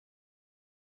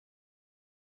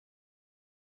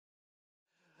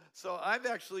So I've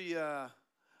actually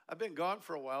I've been gone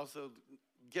for a while. So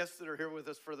guests that are here with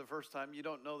us for the first time, you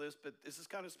don't know this, but this is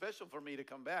kind of special for me to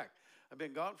come back. I've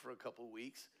been gone for a couple of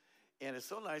weeks, and it's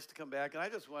so nice to come back. And I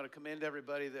just want to commend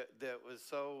everybody that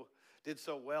did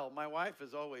so well. My wife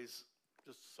is always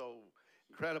just so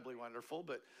incredibly wonderful,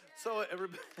 but so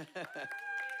everybody.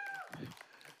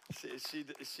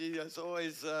 She is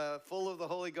always full of the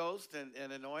Holy Ghost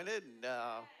and anointed.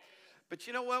 But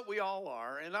you know what? We all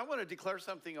are. And I want to declare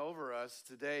something over us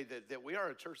today that we are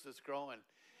a church that's growing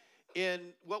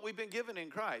in what we've been given in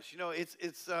Christ. You know,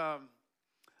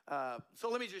 so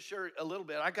let me just share a little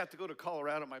bit. I got to go to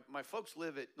Colorado. My folks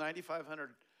live at 9,500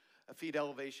 feet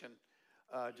elevation,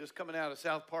 just coming out of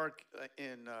South Park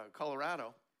in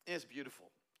Colorado. It's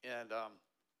beautiful. And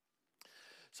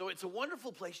so it's a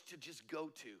wonderful place to just go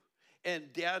to.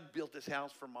 And Dad built this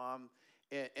house for Mom,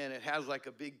 and it has like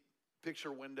a big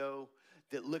picture window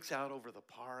that looks out over the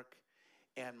park.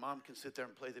 And Mom can sit there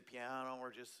and play the piano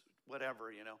or just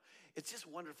whatever, you know. It's just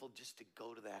wonderful just to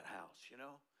go to that house, you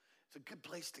know. It's a good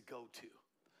place to go to.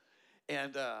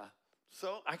 And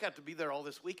so I got to be there all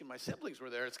this week, and my siblings were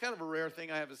there. It's kind of a rare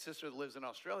thing. I have a sister that lives in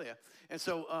Australia. And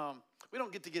so we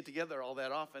don't get together all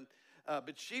that often.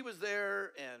 But she was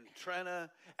there, and Trina.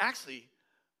 Actually,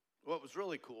 what was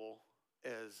really cool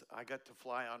is I got to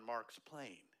fly on Mark's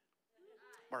plane,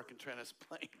 Mark and Trina's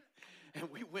plane, and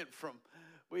we went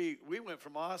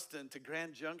from Austin to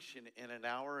Grand Junction in an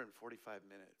hour and 45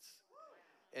 minutes,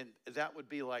 and that would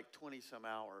be like 20-some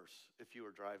hours if you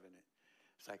were driving it.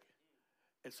 It's like,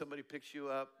 and somebody picks you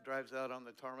up, drives out on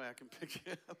the tarmac and picks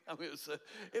you up. I mean,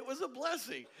 it was a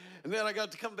blessing. And then I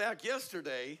got to come back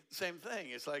yesterday, same thing.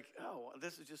 It's like, oh,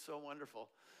 this is just so wonderful.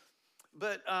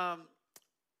 But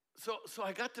so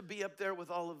I got to be up there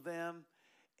with all of them,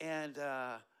 and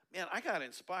man, I got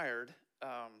inspired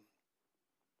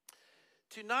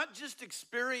to not just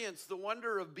experience the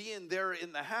wonder of being there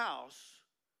in the house,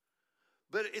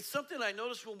 but it's something I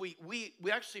noticed when we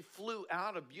actually flew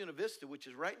out of Buena Vista, which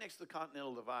is right next to the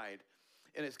Continental Divide.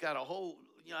 And it's got a whole,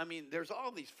 you know, I mean, there's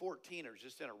all these 14ers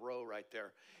just in a row right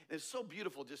there. And it's so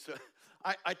beautiful just to,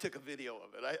 I took a video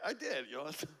of it. I did, you know.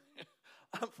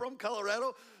 I'm from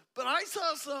Colorado, but I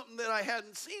saw something that I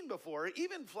hadn't seen before.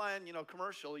 Even flying, you know,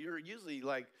 commercial, you're usually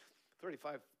like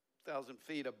 35,000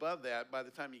 feet above that by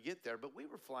the time you get there. But we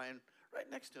were flying right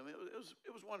next to them.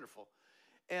 It was wonderful.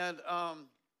 And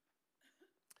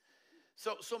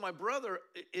So my brother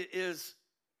is,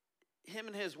 him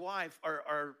and his wife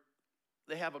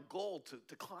they have a goal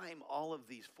to climb all of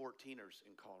these 14ers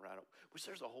in Colorado, which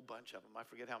there's a whole bunch of them. I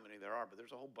forget how many there are, but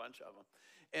there's a whole bunch of them.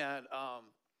 And,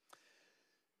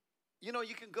 you know,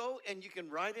 you can go and you can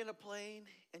ride in a plane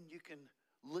and you can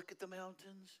look at the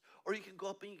mountains, or you can go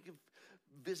up and you can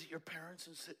visit your parents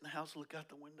and sit in the house and look out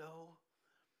the window.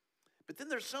 But then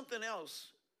there's something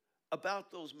else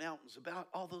about those mountains, about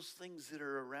all those things that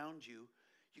are around you.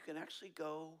 You can actually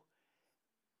go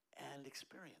and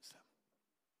experience them.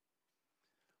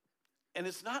 And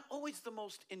it's not always the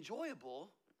most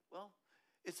enjoyable. Well,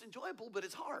 it's enjoyable, but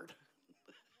it's hard.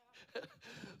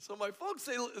 So my folks,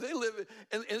 they live,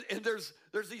 and there's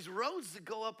these roads that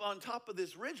go up on top of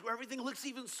this ridge where everything looks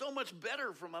even so much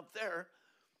better from up there.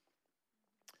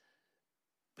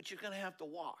 But you're going to have to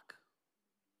walk.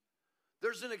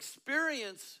 There's an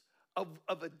experience of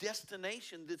a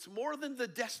destination that's more than the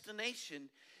destination.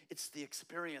 It's the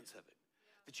experience of it,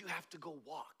 that you have to go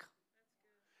walk.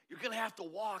 You're going to have to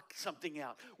walk something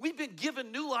out. We've been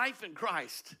given new life in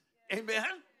Christ. Amen?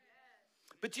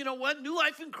 But you know what? New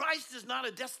life in Christ is not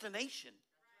a destination.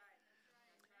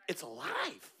 It's a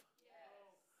life.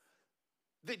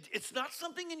 It's not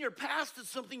something in your past. It's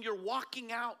something you're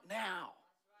walking out now.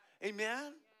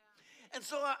 Amen? And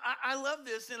so I love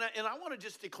this, and I want to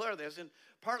just declare this, and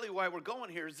partly why we're going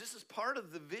here is this is part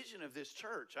of the vision of this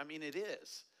church. I mean, it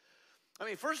is. I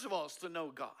mean, first of all, it's to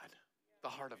know God, the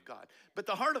heart of God. But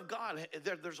the heart of God,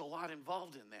 there's a lot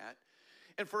involved in that.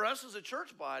 And for us as a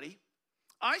church body,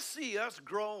 I see us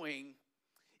growing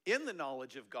in the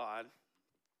knowledge of God.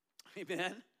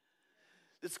 Amen?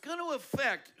 It's going to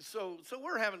affect, so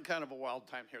we're having kind of a wild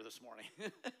time here this morning.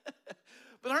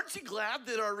 But aren't you glad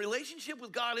that our relationship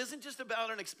with God isn't just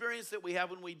about an experience that we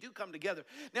have when we do come together?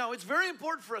 Now, it's very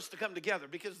important for us to come together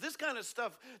because this kind of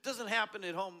stuff doesn't happen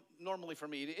at home normally for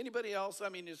me. Anybody else? I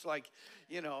mean, it's like,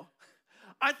 you know,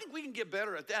 I think we can get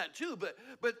better at that too.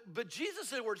 But Jesus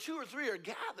said where 2 or 3 are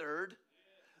gathered,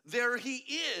 there he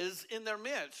is in their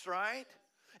midst, right?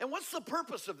 And what's the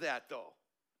purpose of that though?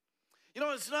 You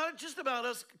know, it's not just about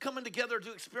us coming together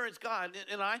to experience God.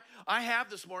 And I have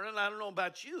this morning, and I don't know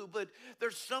about you, but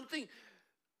there's something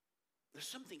There's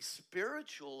something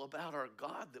spiritual about our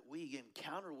God that we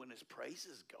encounter when his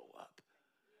praises go up.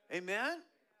 Amen?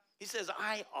 He says,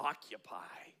 I occupy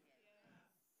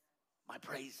my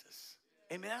praises.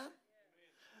 Amen?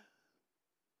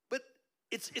 But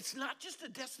it's not just a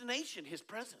destination, his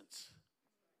presence.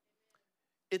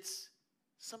 It's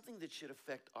something that should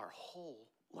affect our whole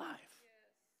life.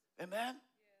 Amen?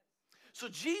 So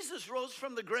Jesus rose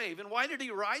from the grave. And why did he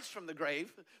rise from the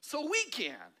grave? So we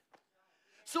can.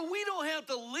 So we don't have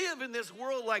to live in this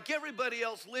world like everybody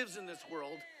else lives in this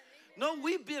world. No,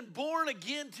 we've been born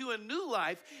again to a new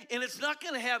life, and it's not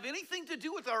going to have anything to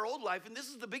do with our old life. And this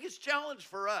is the biggest challenge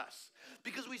for us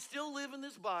because we still live in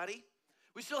this body.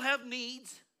 We still have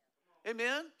needs.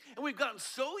 Amen? And we've gotten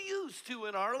so used to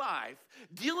in our life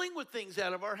dealing with things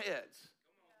out of our heads.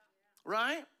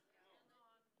 Right?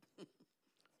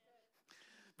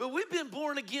 But we've been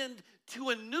born again to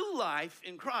a new life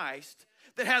in Christ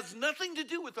that has nothing to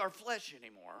do with our flesh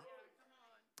anymore.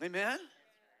 Amen?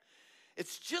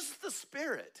 It's just the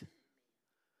Spirit.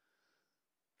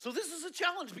 So this is a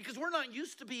challenge because we're not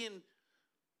used to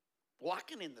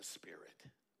walking in the Spirit,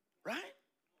 right?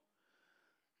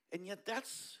 And yet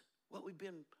that's what we've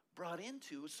been brought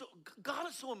into. So God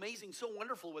is so amazing, so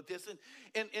wonderful with this.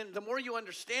 And the more you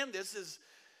understand this is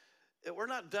that we're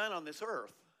not done on this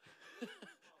earth.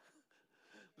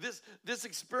 This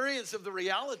experience of the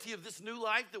reality of this new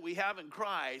life that we have in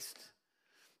Christ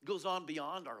goes on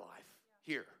beyond our life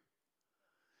here.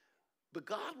 But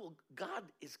God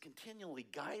is continually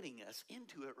guiding us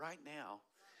into it right now.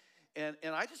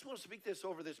 And I just want to speak this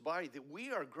over this body, that we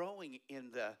are growing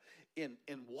in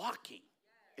walking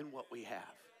in what we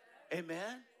have.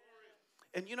 Amen?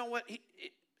 And you know what?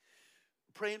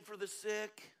 Praying for the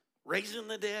sick, raising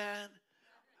the dead.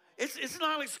 It's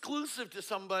not exclusive to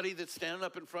somebody that's standing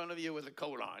up in front of you with a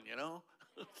coat on, you know?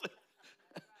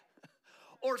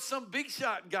 Or some big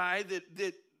shot guy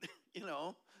that you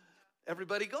know,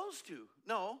 everybody goes to.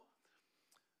 No.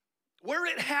 Where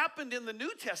it happened in the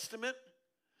New Testament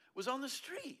was on the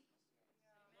street.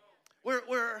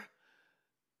 Where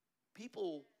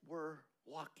people were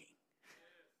walking.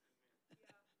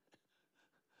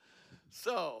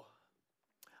 So,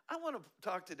 I want to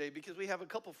talk today because we have a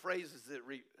couple phrases that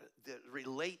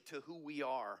relate to who we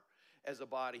are as a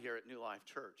body here at New Life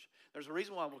Church. There's a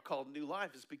reason why we're called New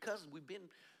Life. Is because we've been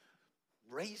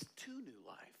raised to new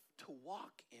life, to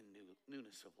walk in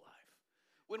newness of life.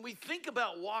 When we think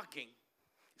about walking,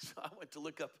 so I went to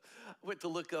look up,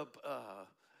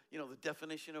 the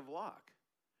definition of walk.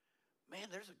 Man,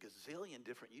 there's a gazillion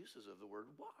different uses of the word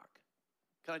walk.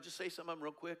 Can I just say some of them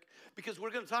real quick? Because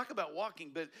we're going to talk about walking,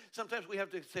 but sometimes we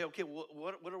have to say, okay,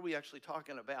 what are we actually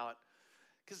talking about?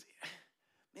 Because,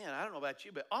 man, I don't know about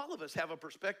you, but all of us have a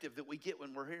perspective that we get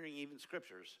when we're hearing even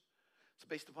scriptures. It's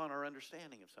based upon our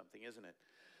understanding of something, isn't it?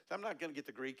 So I'm not going to get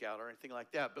the Greek out or anything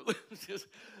like that, but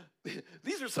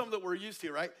these are some that we're used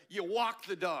to, right? You walk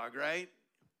the dog, right?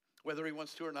 Whether he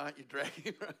wants to or not, you drag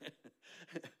him, right?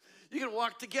 You can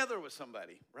walk together with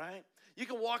somebody, right? You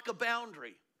can walk a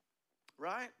boundary.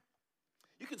 Right?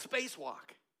 You can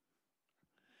spacewalk.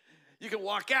 You can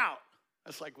walk out.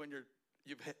 That's like when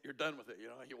you're done with it, you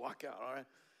know, you walk out, all right?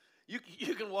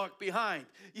 You can walk behind.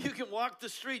 You can walk the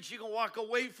streets. You can walk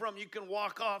away from. You can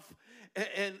walk off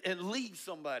and leave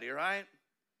somebody, right?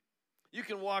 You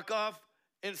can walk off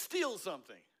and steal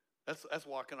something. That's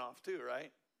walking off too,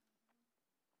 right?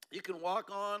 You can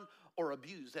walk on or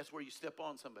abuse. That's where you step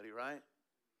on somebody, right?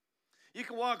 You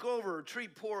can walk over or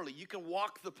treat poorly. You can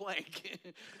walk the plank,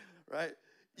 right?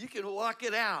 You can walk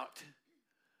it out.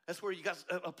 That's where you got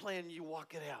a plan, you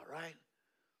walk it out, right?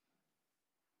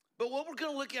 But what we're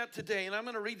going to look at today, and I'm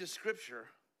going to read the scripture,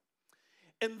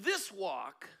 and this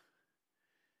walk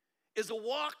is a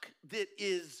walk that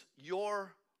is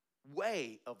your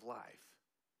way of life.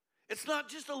 It's not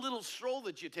just a little stroll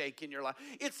that you take in your life.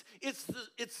 It's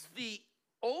the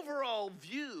overall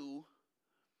view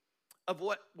of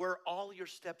where all your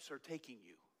steps are taking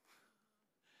you.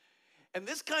 And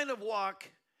this kind of walk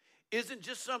isn't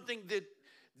just something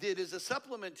that is a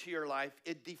supplement to your life.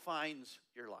 It defines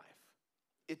your life.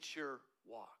 It's your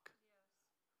walk.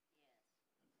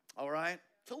 All right?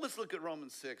 So let's look at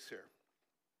Romans 6 here.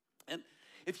 And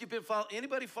if you've been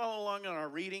anybody following along on our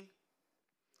reading,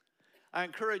 I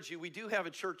encourage you, we do have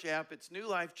a church app. It's New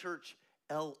Life Church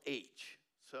LH.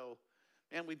 So,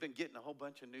 man, we've been getting a whole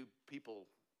bunch of new people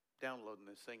downloading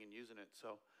this thing and using it.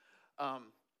 So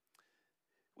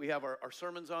we have our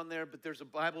sermons on there, but there's a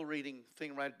Bible reading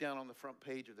thing right down on the front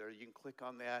page of there. You can click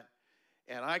on that.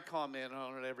 And I comment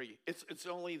on it it's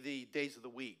only the days of the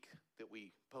week that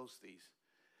we post these.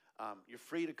 You're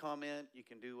free to comment. You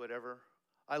can do whatever.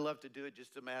 I love to do it,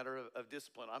 just a matter of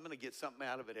discipline. I'm going to get something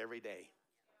out of it every day.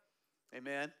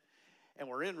 Amen? And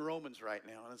we're in Romans right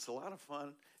now, and it's a lot of fun.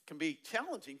 It can be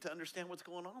challenging to understand what's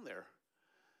going on there.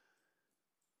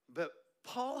 But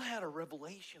Paul had a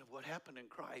revelation of what happened in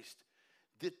Christ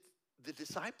that the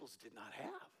disciples did not have.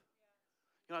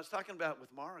 You know, I was talking about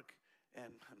with Mark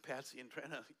and Patsy and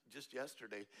Trina just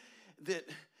yesterday that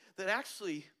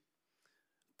actually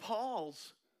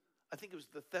Paul's, I think it was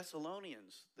the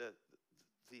Thessalonians, the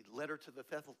letter to the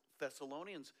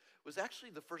Thessalonians was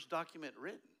actually the first document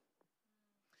written.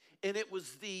 And it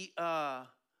was the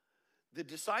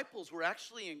disciples were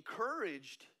actually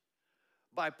encouraged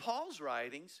by Paul's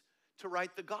writings to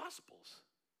write the Gospels.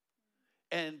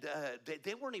 And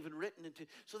they weren't even written into,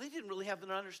 so they didn't really have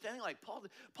an understanding like Paul.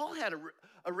 Paul had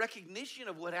a recognition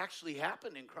of what actually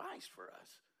happened in Christ for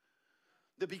us.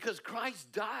 That because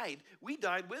Christ died, we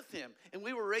died with him. And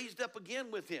we were raised up again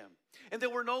with him. And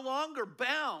that we're no longer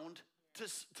bound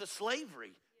to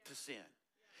slavery, to sin.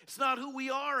 It's not who we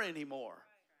are anymore.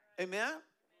 Amen?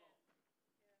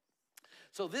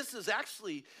 So this is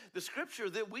actually the scripture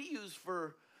that we use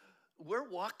for, we're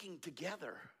walking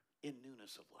together in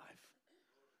newness of life.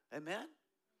 Amen?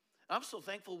 I'm so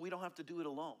thankful we don't have to do it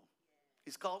alone.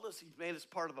 He's called us. He's made us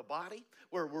part of a body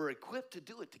where we're equipped to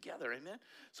do it together. Amen?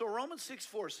 So Romans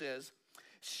 6:4 says,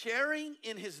 sharing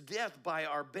in his death by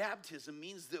our baptism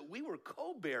means that we were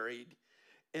co-buried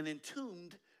and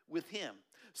entombed with him,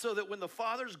 so that when the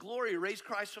Father's glory raised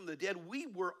Christ from the dead, we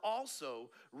were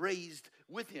also raised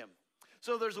with him.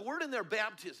 So there's a word in there,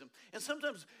 baptism. And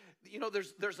sometimes, you know,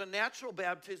 there's a natural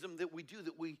baptism that we do,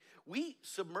 that we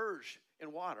submerge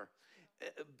in water.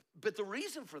 But the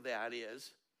reason for that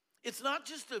is, it's not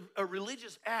just a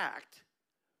religious act.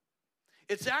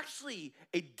 It's actually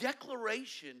a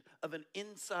declaration of an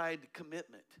inside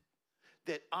commitment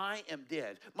that I am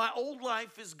dead. My old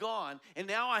life is gone, and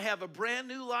now I have a brand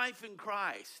new life in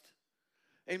Christ.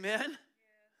 Amen? Yeah.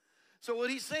 So what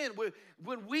he's saying,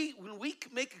 when we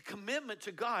make a commitment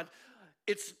to God,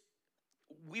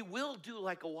 we will do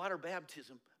like a water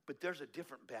baptism, but there's a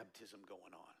different baptism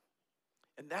going on.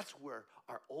 And that's where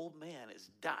our old man is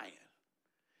dying.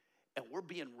 And we're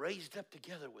being raised up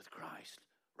together with Christ,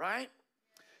 right?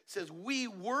 It says, we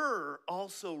were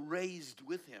also raised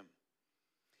with him.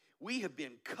 We have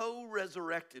been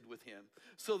co-resurrected with him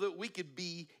so that we could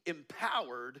be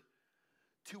empowered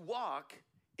to walk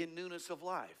in newness of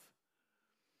life.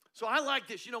 So I like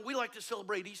this. You know, we like to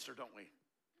celebrate Easter, don't we?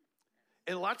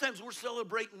 And a lot of times we're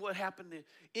celebrating what happened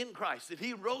in Christ, that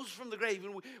he rose from the grave,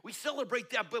 and we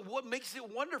celebrate that. But what makes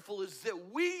it wonderful is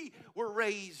that we were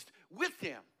raised with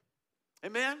him.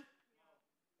 Amen?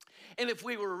 And if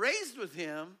we were raised with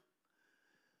him,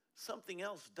 something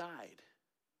else died.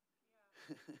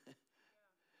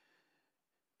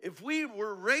 If we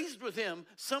were raised with him,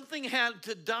 something had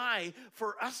to die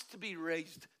for us to be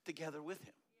raised together with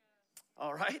him.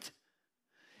 All right?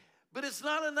 But it's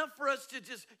not enough for us to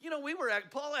just, you know,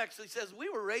 Paul actually says we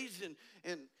were raised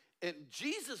and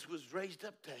Jesus was raised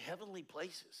up to heavenly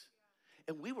places.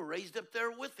 And we were raised up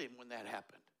there with him when that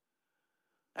happened.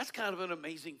 That's kind of an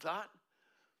amazing thought.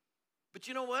 But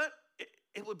you know what?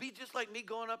 It would be just like me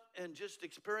going up and just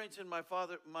experiencing my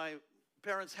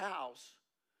parents' house.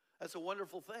 That's a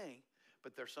wonderful thing.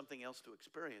 But there's something else to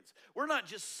experience. We're not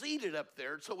just seated up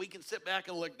there so we can sit back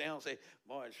and look down and say,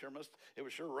 boy, it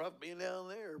was sure rough being down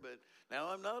there, but now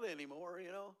I'm not anymore,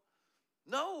 you know.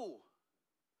 No.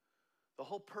 The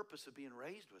whole purpose of being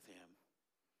raised with him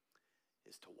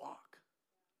is to walk.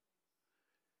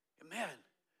 Amen.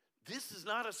 This is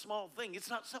not a small thing. It's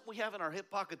not something we have in our hip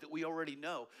pocket that we already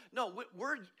know. No,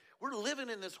 we're living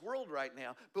in this world right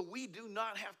now, but we do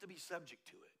not have to be subject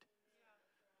to it.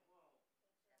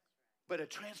 But a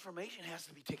transformation has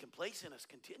to be taking place in us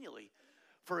continually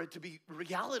for it to be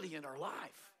reality in our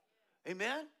life.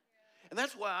 Amen? And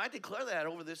that's why I declare that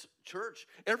over this church.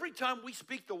 Every time we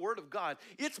speak the word of God,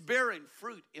 it's bearing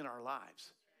fruit in our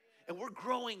lives. And we're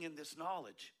growing in this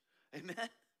knowledge. Amen?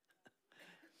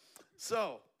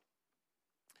 So,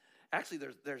 actually,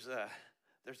 there's a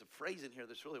phrase in here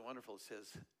that's really wonderful. It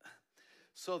says,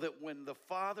 so that when the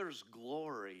Father's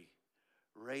glory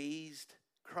raised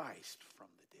Christ from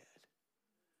the dead.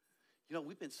 You know,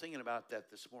 we've been singing about that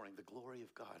this morning, the glory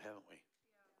of God, haven't we?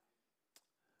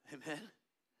 Yeah. Amen?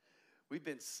 We've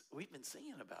been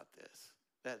singing about this.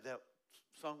 That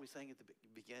song we sang at the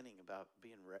beginning about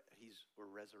being we're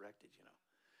resurrected, you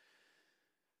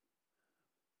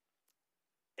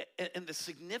know. And the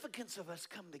significance of us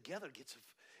coming together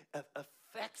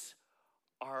affects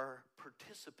our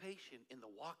participation in the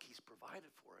walk he's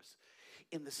provided for us.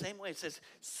 In the same way, it says,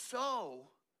 so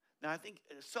Now I think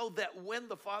so that when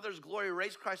the Father's glory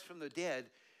raised Christ from the dead,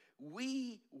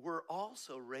 we were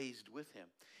also raised with him.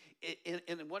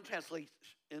 In one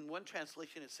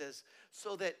translation it says,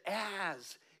 so that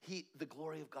as the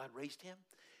glory of God raised him,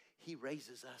 he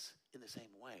raises us in the same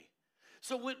way.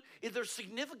 So if there's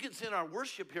significance in our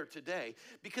worship here today,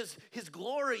 because his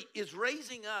glory is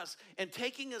raising us and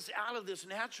taking us out of this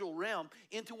natural realm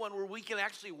into one where we can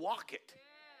actually walk it.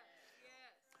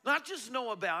 Not just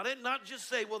know about it, not just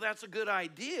say, well, that's a good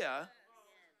idea.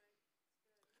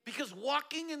 Because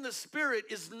walking in the Spirit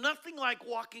is nothing like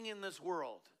walking in this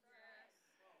world.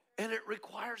 And it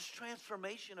requires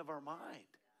transformation of our mind.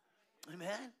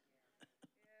 Amen?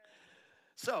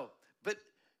 So, but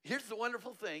here's the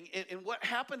wonderful thing. And what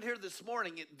happened here this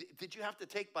morning, that you have to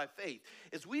take by faith,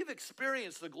 is we've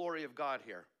experienced the glory of God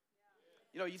here.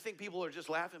 You know, you think people are just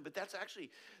laughing, but that's actually,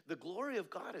 the glory of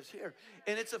God is here.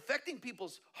 And it's affecting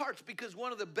people's hearts, because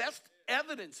one of the best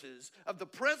evidences of the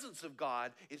presence of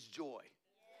God is joy.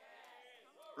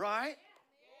 Right?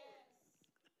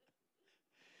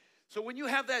 So when you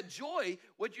have that joy,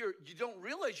 what you don't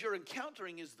realize you're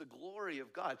encountering is the glory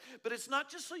of God. But it's not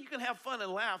just so you can have fun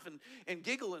and laugh and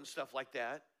giggle and stuff like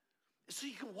that. It's so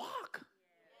you can walk.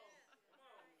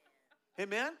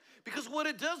 Amen? Because what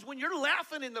it does, when you're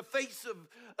laughing in the face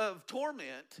of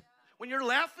torment, when you're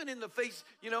laughing in the face,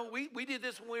 you know, we did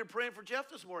this when we were praying for Jeff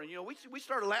this morning. You know, we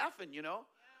started laughing, you know.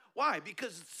 Why?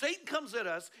 Because Satan comes at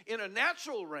us in a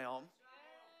natural realm.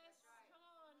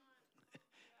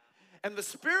 And the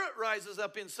Spirit rises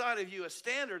up inside of you, a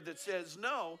standard that says,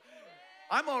 no,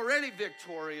 I'm already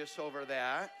victorious over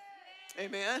that.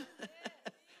 Amen?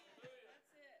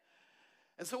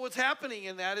 And so what's happening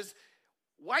in that is,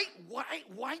 why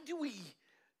do we...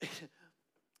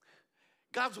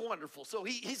 God's wonderful, so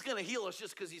he's going to heal us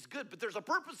just because he's good, but there's a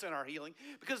purpose in our healing,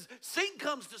 because Satan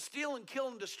comes to steal and kill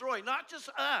and destroy, not just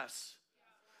us,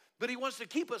 but he wants to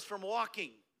keep us from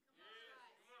walking.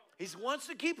 He wants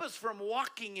to keep us from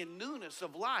walking in newness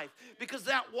of life, because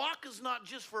that walk is not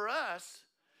just for us,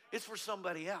 it's for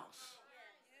somebody else.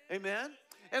 Amen?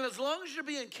 And as long as you're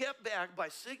being kept back by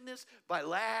sickness, by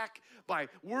lack, by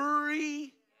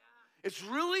worry, it's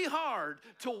really hard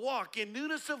to walk in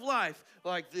newness of life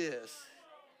like this.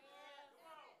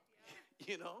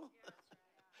 You know?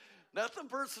 Nothing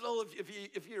personal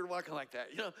if you're walking like that.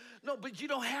 You know? No, but you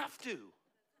don't have to.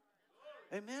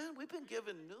 Amen? We've been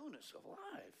given newness of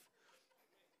life.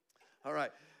 All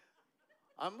right,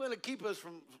 I'm going to keep us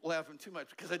from laughing too much,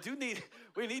 because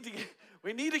we need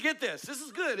to get this. This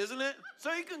is good, isn't it?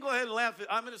 So you can go ahead and laugh.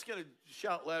 I'm just going to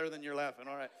shout louder than you're laughing.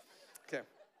 All right, okay.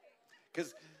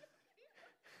 Because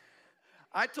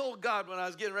I told God when I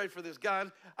was getting ready for this,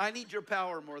 God, I need your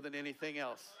power more than anything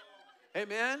else.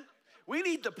 Amen. We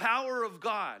need the power of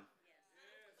God,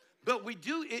 but we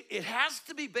do. It has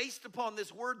to be based upon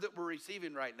this word that we're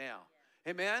receiving right now.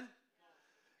 Amen.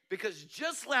 Because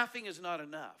just laughing is not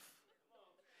enough.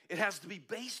 It has to be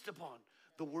based upon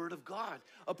the word of God,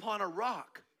 upon a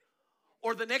rock.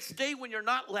 Or the next day when you're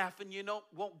not laughing, you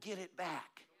won't get it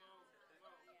back.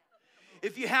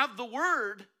 If you have the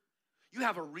word, you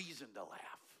have a reason to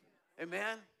laugh.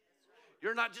 Amen?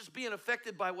 You're not just being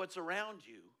affected by what's around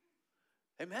you.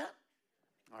 Amen?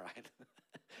 All right.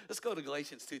 Let's go to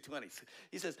Galatians 2:20.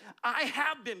 He says, I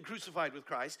have been crucified with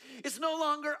Christ. It's no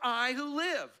longer I who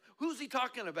live. Who's he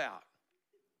talking about?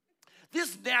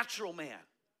 This natural man.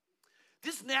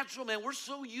 This natural man, we're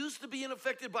so used to being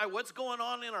affected by what's going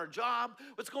on in our job,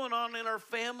 what's going on in our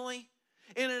family,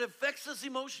 and it affects us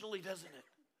emotionally, doesn't it?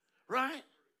 Right?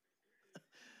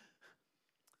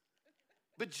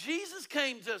 But Jesus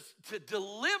came to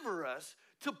deliver us,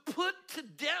 to put to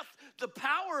death the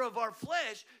power of our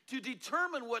flesh, to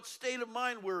determine what state of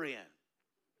mind we're in.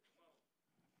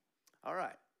 All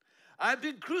right. I've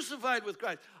been crucified with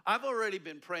Christ. I've already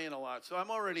been praying a lot, so I'm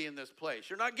already in this place.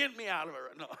 You're not getting me out of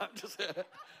it. No,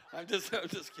 I'm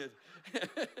just kidding.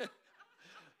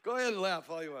 Go ahead and laugh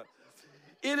all you want.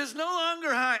 It is no longer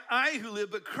I who live,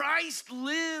 but Christ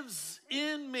lives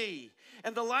in me.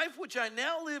 And the life which I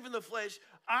now live in the flesh,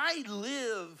 I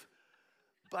live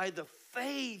by the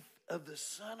faith of the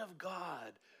Son of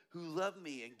God who loved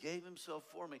me and gave himself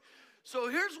for me. So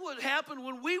here's what happened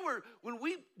when we were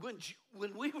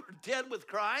dead with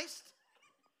Christ.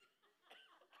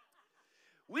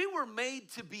 We were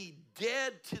made to be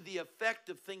dead to the effect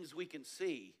of things we can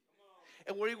see.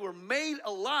 And we were made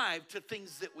alive to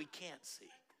things that we can't see.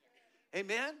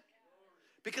 Amen?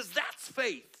 Because that's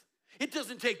faith. It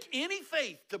doesn't take any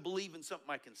faith to believe in something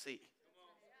I can see.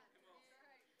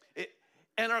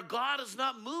 And our God is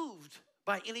not moved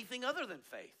by anything other than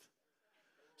faith.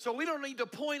 So we don't need to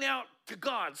point out to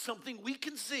God something we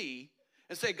can see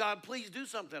and say, God, please do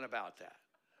something about that,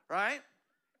 right?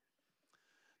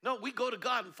 No, we go to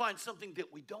God and find something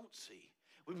that we don't see.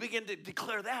 We begin to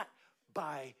declare that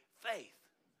by faith.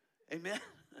 Amen?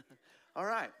 All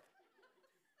right.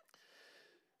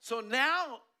 So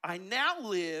now, I now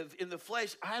live in the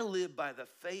flesh. I live by the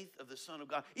faith of the Son of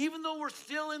God. Even though we're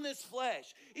still in this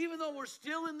flesh, even though we're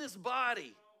still in this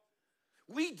body,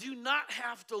 we do not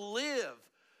have to live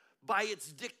by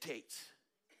its dictates.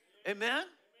 Amen?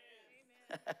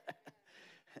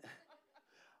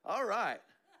 All right.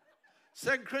 2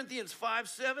 Corinthians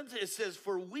 5:7, it says,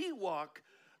 for we walk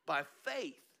by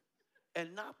faith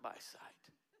and not by sight.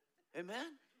 Amen?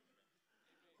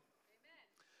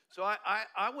 So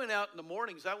I went out in the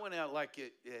mornings. I went out like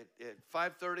at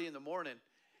 5:30 in the morning,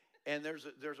 and there's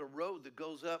a road that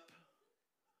goes up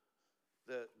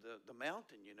the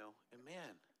mountain, you know. And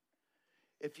man,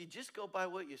 if you just go by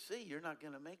what you see, you're not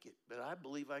going to make it. But I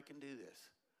believe I can do this.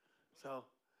 So,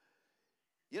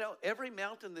 you know, every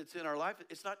mountain that's in our life,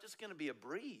 it's not just going to be a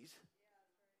breeze.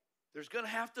 There's going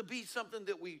to have to be something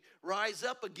that we rise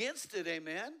up against it,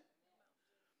 amen?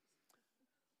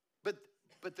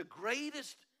 But the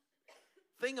greatest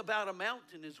thing about a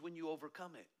mountain is when you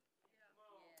overcome it.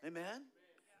 Amen?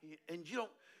 And you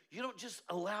don't just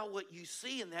allow what you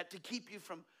see in that to keep you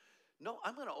from, no,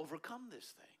 I'm going to overcome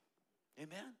this thing.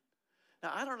 Amen?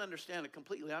 Now, I don't understand it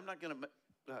completely. I'm not going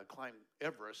to climb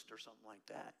Everest or something like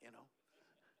that, you know.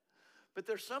 But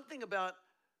there's something about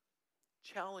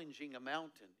challenging a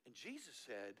mountain. And Jesus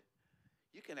said,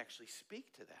 you can actually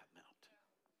speak to that mountain.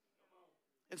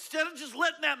 Instead of just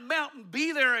letting that mountain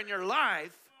be there in your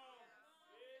life,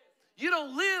 you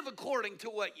don't live according to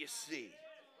what you see.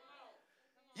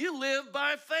 You live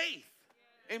by faith.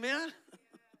 Amen?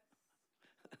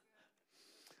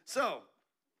 So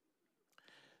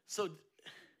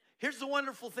here's the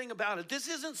wonderful thing about it. This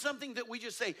isn't something that we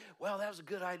just say, well, that was a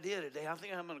good idea today. I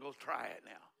think I'm going to go try it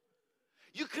now.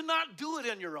 You cannot do it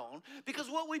on your own because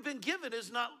what we've been given is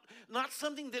not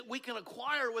something that we can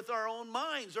acquire with our own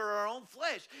minds or our own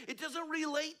flesh. It doesn't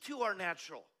relate to our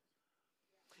natural.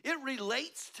 It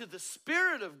relates to the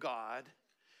Spirit of God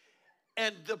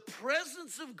and the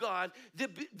presence of God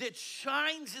that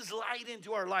shines His light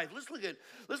into our life. Let's look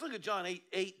at John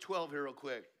 8:12 here real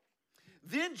quick.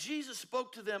 Then Jesus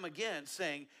spoke to them again,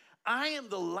 saying, I am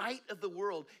the light of the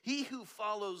world. He who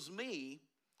follows me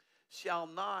shall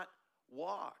not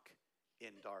walk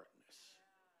in darkness.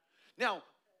 Now,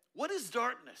 what is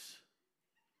darkness?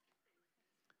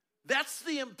 That's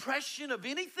the impression of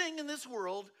anything in this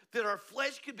world that our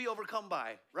flesh could be overcome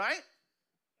by, right?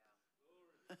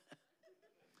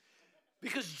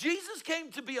 Because Jesus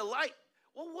came to be a light.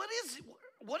 Well, what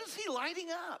is He lighting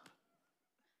up?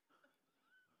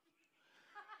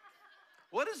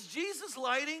 What is Jesus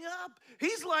lighting up?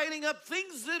 He's lighting up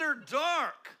things that are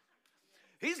dark.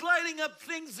 He's lighting up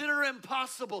things that are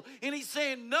impossible. And He's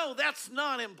saying, no, that's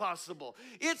not impossible.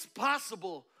 It's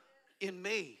possible in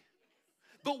me.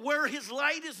 But where His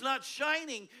light is not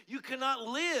shining, you cannot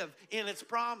live in its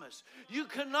promise. You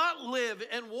cannot live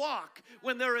and walk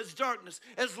when there is darkness.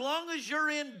 As long as you're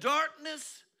in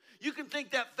darkness, you can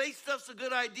think that faith stuff's a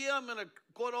good idea. I'm going to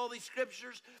quote all these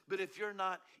scriptures. But if you're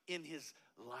not in His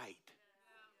light,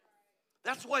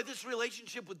 that's why this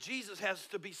relationship with Jesus has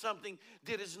to be something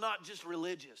that is not just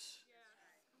religious.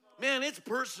 Man, it's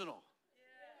personal.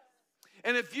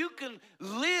 And if you can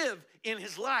live in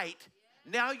His light,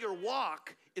 now your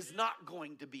walk is not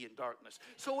going to be in darkness.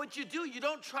 So what you do, you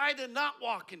don't try to not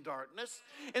walk in darkness.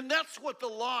 And that's what the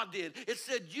law did. It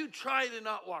said you try to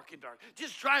not walk in darkness.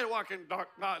 Just try to walk in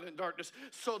not in darkness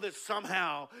so that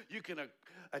somehow you can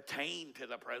attain to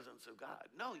the presence of God.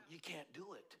 No, you can't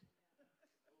do it.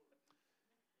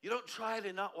 You don't try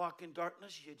to not walk in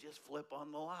darkness. You just flip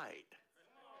on the light.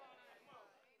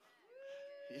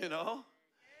 You know?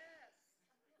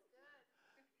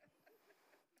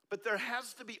 But there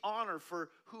has to be honor for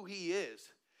who He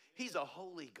is. He's a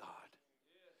holy God.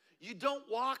 You don't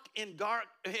walk in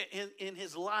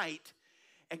His light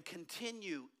and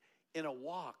continue in a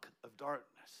walk of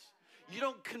darkness. You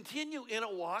don't continue in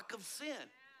a walk of sin.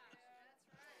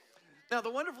 Now,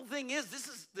 the wonderful thing is,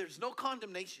 there's no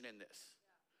condemnation in this.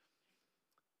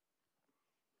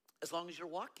 As long as you're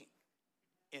walking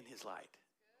in His light.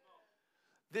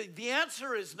 The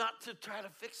answer is not to try to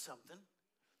fix something.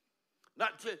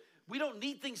 We don't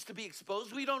need things to be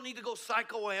exposed. We don't need to go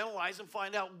psychoanalyze and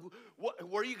find out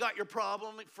where you got your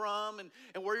problem from and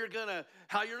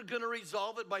how you're gonna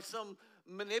resolve it by some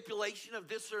manipulation of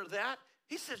this or that.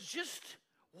 He says, just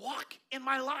walk in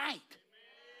my light.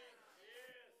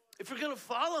 If you're gonna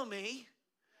follow me,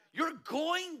 you're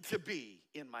going to be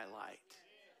in my light.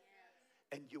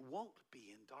 and you won't be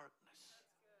in darkness.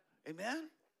 Amen?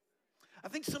 I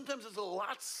think sometimes it's a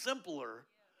lot simpler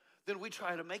than we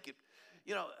try to make it.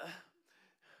 You know,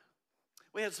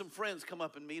 we had some friends come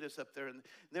up and meet us up there, and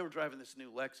they were driving this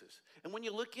new Lexus. And when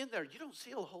you look in there, you don't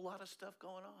see a whole lot of stuff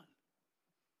going on.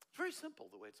 It's very simple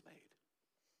the way it's made.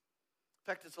 In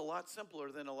fact, it's a lot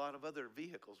simpler than a lot of other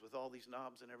vehicles with all these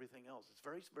knobs and everything else. It's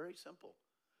very, very simple.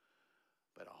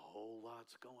 But a whole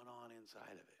lot's going on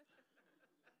inside of it.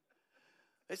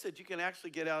 They said you can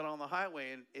actually get out on the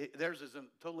highway, and theirs isn't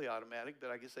totally automatic, but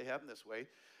I guess they have them this way,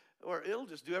 or it'll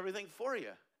just do everything for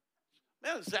you.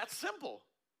 Man, it's that simple.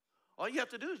 All you have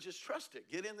to do is just trust it.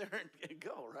 Get in there and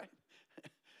go, right?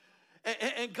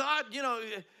 And God, you know,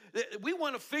 we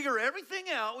want to figure everything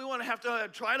out. We want to have to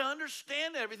try to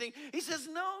understand everything. He says,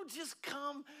 no, just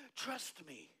come, trust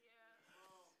me.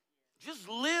 Just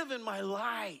live in my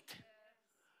light.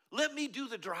 Let me do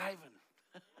the driving.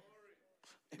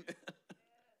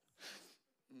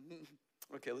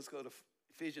 Okay, let's go to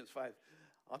Ephesians 5.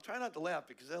 I'll try not to laugh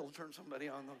because that'll turn somebody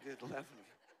on. They'll get laughing.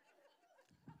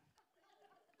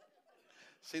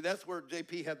 See, that's where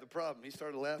JP had the problem. He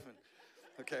started laughing.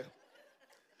 Okay.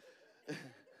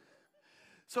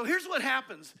 So here's what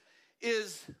happens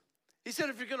is, he said,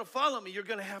 if you're going to follow me, you're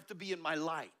going to have to be in my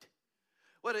light.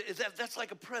 What is that? That's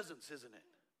like a presence, isn't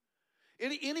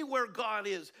it? Anywhere God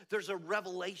is, there's a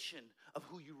revelation of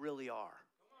who you really are.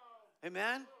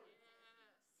 Amen?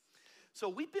 So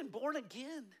we've been born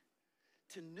again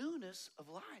to newness of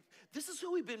life. This is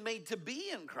who we've been made to be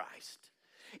in Christ.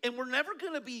 And we're never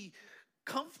going to be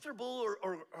comfortable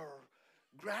or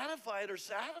gratified or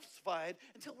satisfied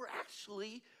until we're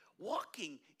actually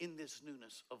walking in this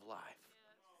newness of life.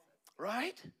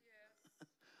 Right?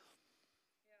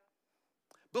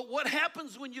 But what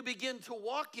happens when you begin to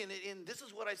walk in it, and this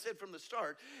is what I said from the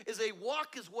start, is a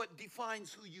walk is what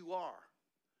defines who you are.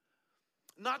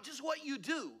 Not just what you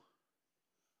do,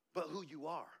 but who you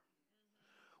are.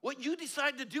 What you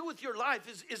decide to do with your life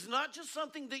is not just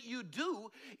something that you do,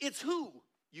 it's who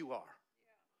you are.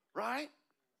 Right?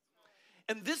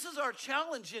 And this is our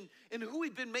challenge in who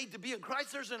we've been made to be in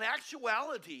Christ. There's an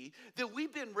actuality that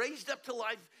we've been raised up to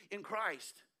life in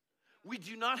Christ. We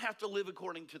do not have to live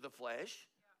according to the flesh,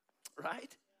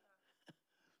 right?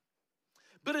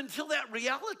 But until that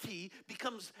reality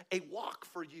becomes a walk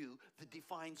for you that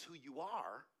defines who you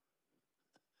are,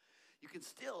 you can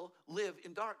still live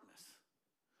in darkness,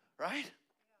 right?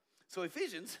 So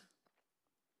Ephesians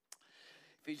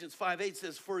 5:8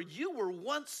 says, for you were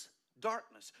once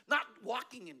darkness. Not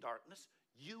walking in darkness,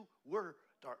 you were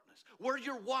darkness. Where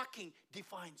you're walking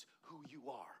defines who you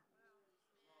are,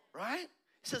 right? It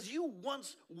says you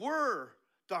once were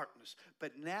darkness,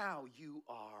 but now you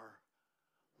are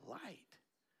light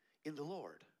in the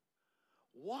Lord.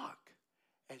 Walk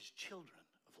as children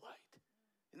of light.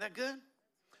 Isn't that good?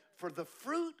 For the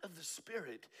fruit of the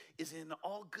Spirit is in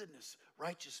all goodness,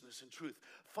 righteousness, and truth,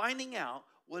 finding out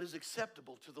what is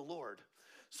acceptable to the Lord.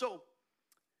 So,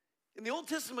 in the Old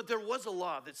Testament, there was a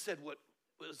law that said what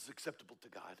was acceptable to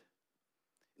God.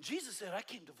 Jesus said, I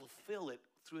came to fulfill it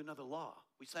through another law.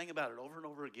 We sang about it over and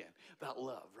over again, about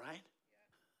love, right?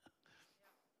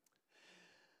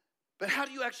 But how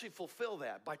do you actually fulfill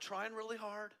that? By trying really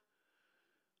hard?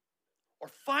 Or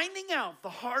finding out the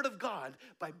heart of God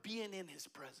by being in his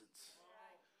presence?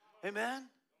 Amen?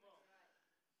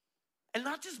 And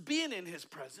not just being in his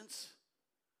presence,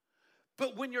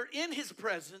 but when you're in his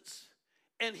presence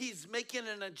and he's making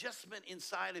an adjustment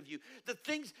inside of you, the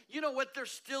things, you know what, there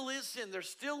still is sin, there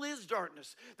still is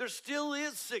darkness, there still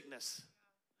is sickness.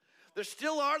 There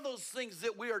still are those things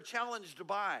that we are challenged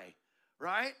by,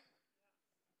 right?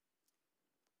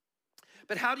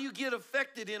 But how do you get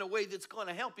affected in a way that's going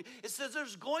to help you? It says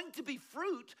there's going to be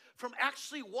fruit from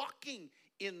actually walking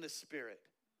in the Spirit.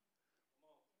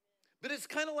 But it's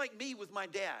kind of like me with my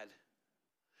dad.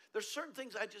 There's certain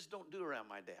things I just don't do around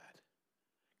my dad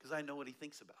because I know what he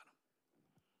thinks about him.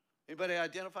 Anybody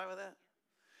identify with that?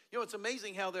 You know, it's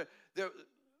amazing how they're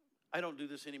I don't do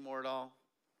this anymore at all.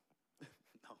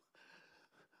 No.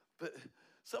 But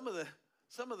some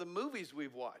of the movies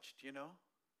we've watched, you know.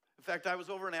 In fact, I was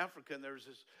over in Africa, and there was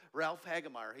this Ralph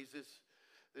Hagemeyer. He's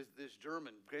this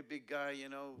German, great big guy, you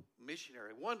know,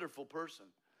 missionary, wonderful person.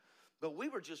 But we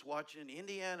were just watching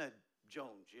Indiana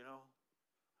Jones, you know.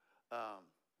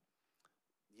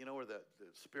 You know where the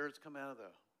spirits come out of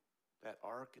that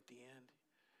ark at the end,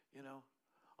 you know.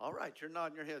 All right, you're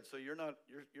nodding your head, so you're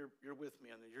with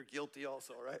me, and you're guilty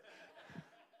also, right?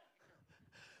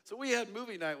 So we had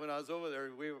movie night when I was over there.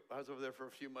 I was over there for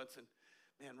a few months, and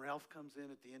man, Ralph comes in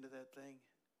at the end of that thing.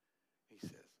 He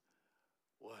says,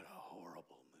 what a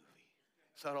horrible movie.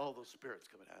 Saw all those spirits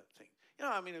coming out of the thing.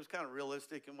 I mean, it was kind of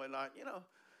realistic and whatnot, you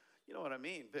know what I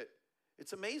mean. But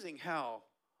it's amazing how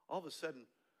all of a sudden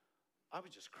I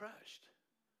was just crushed.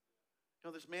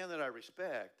 This man that I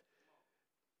respect,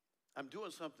 I'm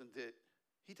doing something that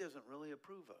he doesn't really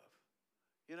approve of,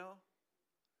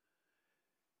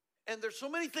 And there's so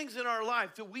many things in our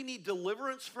life that we need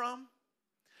deliverance from,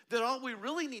 that all we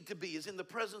really need to be is in the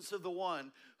presence of the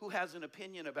one who has an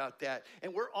opinion about that.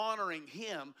 And we're honoring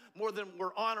him more than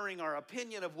we're honoring our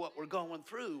opinion of what we're going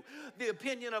through. The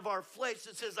opinion of our flesh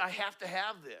that says, I have to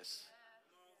have this.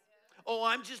 Oh,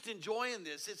 I'm just enjoying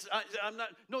this. I'm not.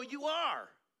 No, you are.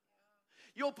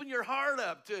 You open your heart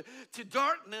up to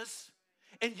darkness,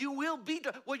 and you will be.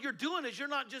 What you're doing is you're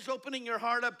not just opening your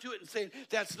heart up to it and saying,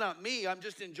 that's not me, I'm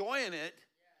just enjoying it.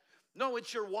 No,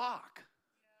 it's your walk.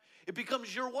 It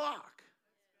becomes your walk.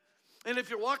 And if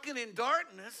you're walking in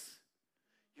darkness,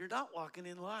 you're not walking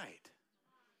in light.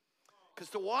 Because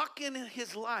to walk in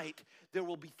his light, there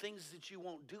will be things that you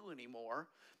won't do anymore.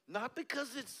 Not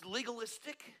because it's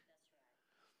legalistic,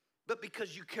 but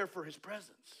because you care for his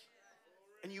presence.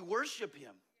 And you worship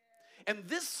him. And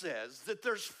this says that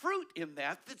there's fruit in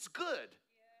that's good.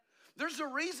 There's a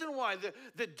reason why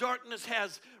the darkness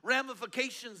has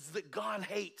ramifications that God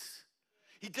hates.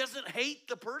 He doesn't hate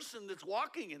the person that's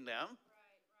walking in them.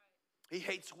 He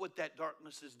hates what that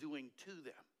darkness is doing to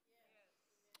them.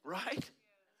 Right?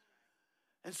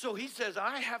 And so he says,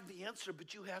 I have the answer,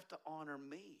 but you have to honor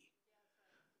me.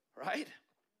 Right?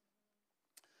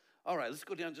 All right, let's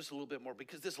go down just a little bit more,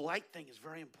 because this light thing is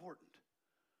very important.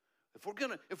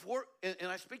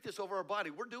 And I speak this over our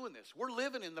body, we're doing this. We're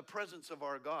living in the presence of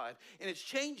our God, and it's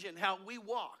changing how we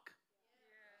walk.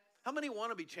 How many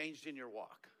want to be changed in your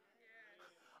walk?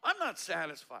 I'm not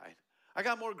satisfied. I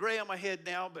got more gray on my head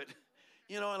now, but,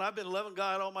 and I've been loving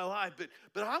God all my life,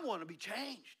 but I want to be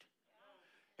changed.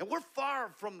 And we're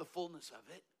far from the fullness of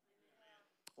it.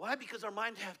 Why? Because our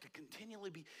minds have to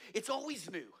continually be, it's always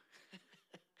new.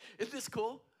 Isn't this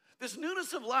cool? This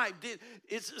newness of life,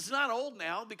 it's not old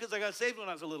now because I got saved when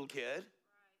I was a little kid.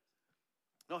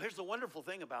 No, here's the wonderful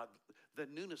thing about the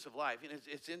newness of life. And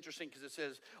it's interesting because it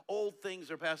says old things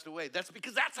are passed away. That's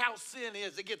because that's how sin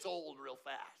is. It gets old real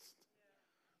fast.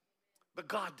 But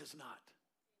God does not.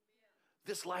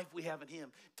 This life we have in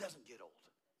him doesn't get old.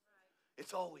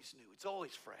 It's always new. It's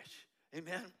always fresh.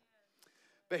 Amen?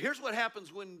 But here's what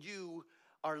happens when you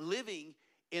are living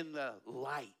in the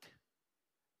light.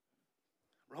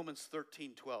 Romans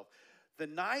 13:12. The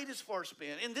night is far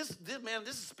spent. And this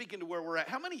is speaking to where we're at.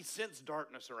 How many sense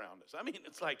darkness around us? I mean,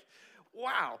 it's like,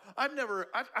 wow. I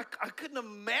couldn't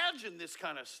imagine this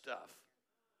kind of stuff.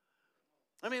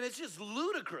 I mean, it's just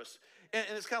ludicrous. And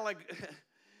it's kind of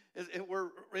like, we're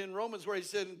in Romans where he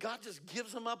said, God just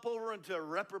gives them up over into a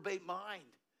reprobate mind.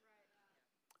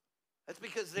 That's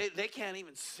because they can't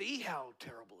even see how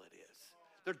terrible it is.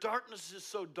 Their darkness is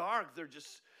so dark, they're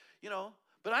just,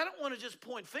 But I don't want to just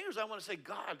point fingers. I want to say,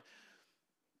 God,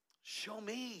 show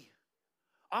me.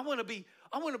 I want to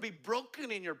be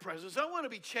broken in your presence. I want to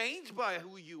be changed by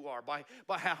who you are, by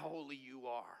how holy you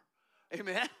are.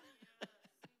 Amen?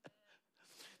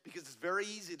 Because it's very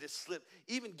easy to slip,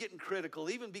 even getting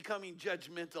critical, even becoming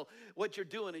judgmental. What you're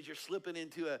doing is you're slipping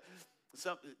into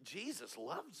Jesus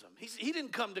loves them. He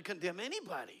didn't come to condemn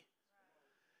anybody.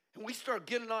 And we start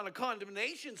getting on a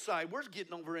condemnation side, we're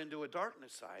getting over into a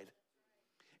darkness side.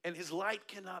 And his light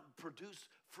cannot produce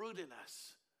fruit in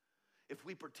us if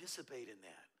we participate in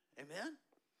that. Amen?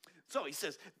 So he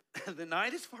says, the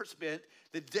night is far spent,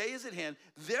 the day is at hand.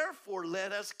 Therefore,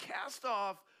 let us cast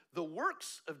off the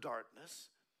works of darkness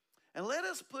and let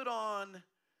us put on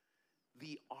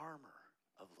the armor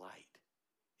of light.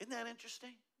 Isn't that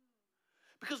interesting?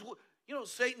 Because,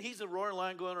 Satan, he's a roaring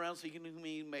lion going around seeking whom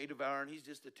he may devour, and he's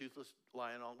just a toothless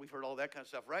lion. We've heard all that kind of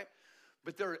stuff, right?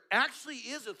 But there actually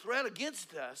is a threat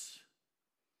against us.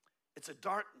 It's a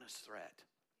darkness threat.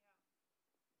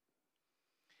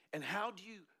 And how do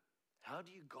you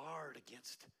guard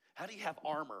against, how do you have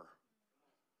armor?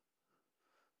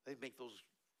 They make those,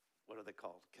 what are they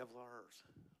called? Kevlars.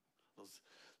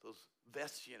 Those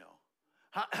vests,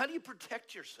 How do you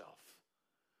protect yourself?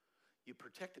 You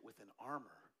protect it with an armor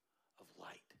of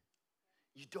light.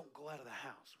 You don't go out of the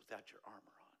house without your armor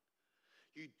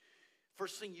on.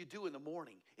 First thing you do in the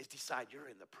morning is decide you're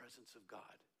in the presence of God.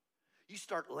 You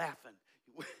start laughing.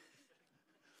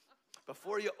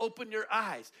 Before you open your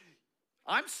eyes.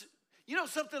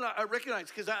 Something I recognize,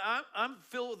 because I'm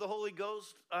filled with the Holy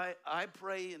Ghost. I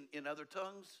pray in other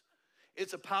tongues.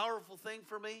 It's a powerful thing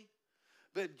for me.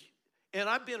 And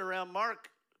I've been around Mark,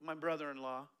 my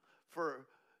brother-in-law,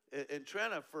 and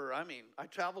Trina I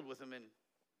traveled with him in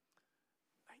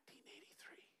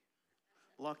 1983.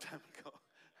 a long time ago.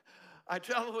 I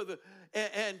traveled with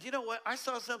and you know what? I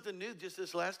saw something new just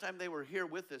this last time they were here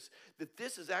with us, that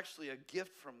this is actually a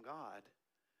gift from God,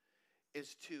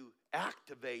 is to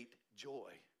activate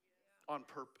joy on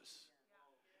purpose.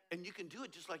 And you can do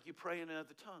it just like you pray in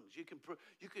other tongues. You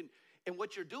can, and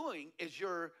what you're doing is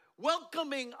you're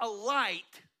welcoming a light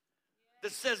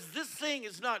that says this thing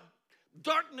is not,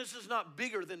 darkness is not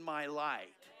bigger than my light.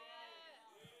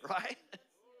 Right?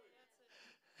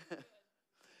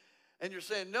 And you're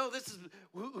saying, no, this is,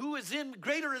 who is in,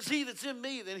 greater is he that's in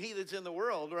me than he that's in the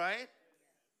world, right?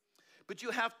 But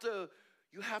you have to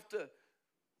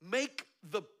make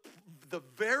the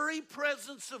very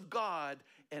presence of God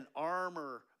an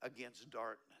armor against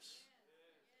darkness.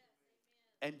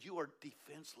 And you are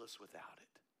defenseless without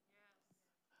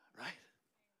it. Right?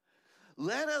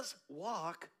 Let us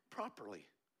walk properly,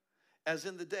 as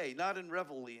in the day, not in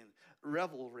revelry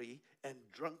and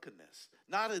drunkenness,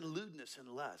 not in lewdness and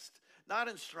lust, not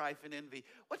in strife and envy.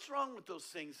 What's wrong with those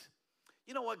things?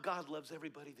 You know what? God loves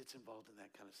everybody that's involved in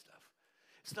that kind of stuff.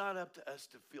 It's not up to us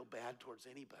to feel bad towards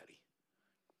anybody.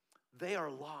 They are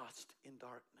lost in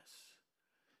darkness.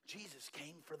 Jesus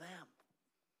came for them.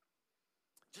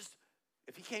 Just,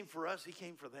 if he came for us, he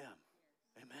came for them.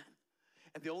 Amen.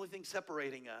 And the only thing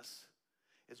separating us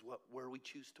is where we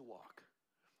choose to walk.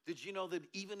 Did you know that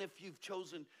even if you've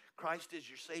chosen Christ as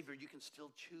your Savior, you can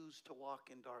still choose to walk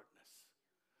in darkness?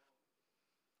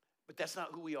 But that's not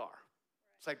who we are.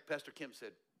 It's like Pastor Kim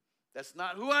said, that's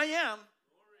not who I am.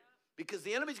 Because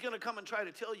the enemy's going to come and try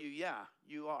to tell you, yeah,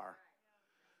 you are.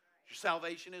 Your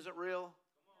salvation isn't real.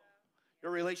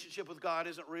 Your relationship with God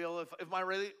isn't real. If my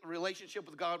relationship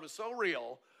with God was so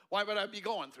real, why would I be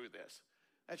going through this?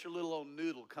 That's your little old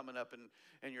noodle coming up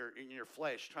in your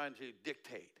flesh trying to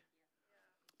dictate.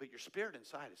 But your spirit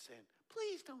inside is saying,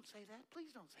 please don't say that.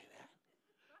 Please don't say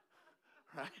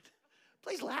that. Right?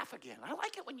 Please laugh again. I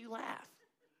like it when you laugh.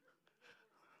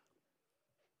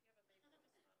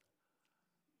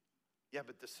 Yeah,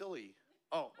 but the silly,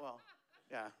 oh, well,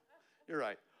 yeah, you're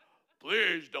right.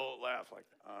 Please don't laugh like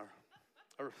that.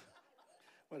 Or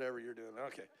whatever you're doing.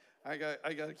 Okay, I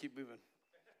got to keep moving.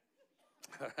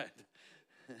 All right.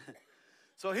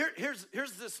 So here's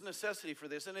this necessity for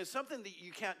this, and it's something that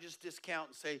you can't just discount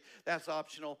and say, that's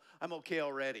optional, I'm okay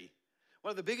already.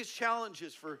 One of the biggest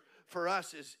challenges for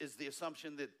us is the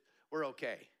assumption that we're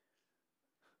okay.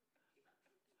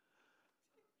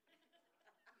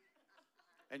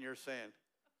 And you're saying,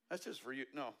 that's just for you.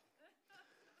 No.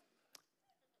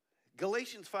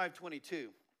 Galatians 5:22,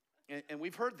 and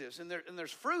we've heard this, and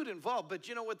there's fruit involved, but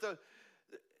you know what,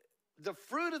 the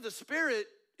fruit of the Spirit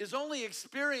is only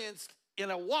experienced in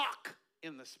a walk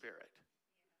in the Spirit.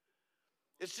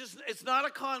 It's not a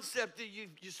concept that you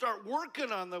start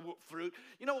working on the fruit.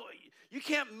 You know, you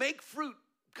can't make fruit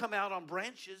come out on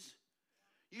branches.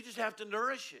 You just have to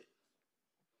nourish it.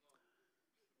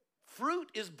 Fruit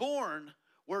is born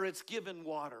where it's given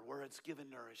water, where it's given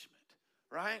nourishment,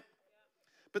 right?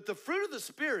 But the fruit of the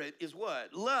Spirit is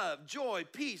what? Love, joy,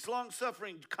 peace,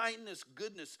 long-suffering, kindness,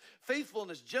 goodness,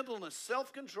 faithfulness, gentleness,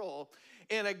 self-control.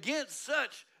 And against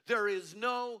such, there is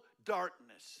no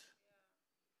darkness.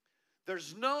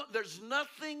 There's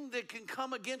nothing that can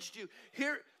come against you.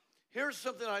 Here's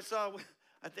something I saw,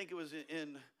 I think it was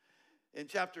in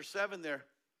chapter 7 there.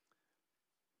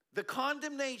 The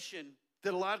condemnation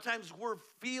that a lot of times we're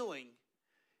feeling,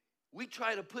 we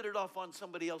try to put it off on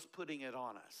somebody else putting it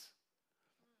on us.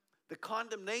 The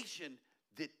condemnation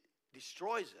that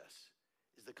destroys us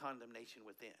is the condemnation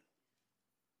within.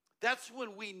 That's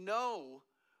when we know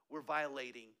we're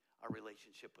violating our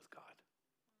relationship with God.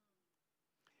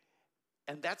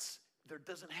 And there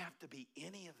doesn't have to be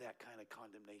any of that kind of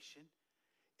condemnation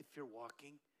if you're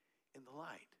walking in the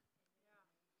light.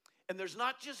 And there's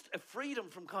not just a freedom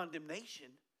from condemnation,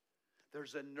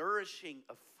 there's a nourishing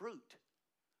of fruit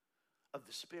of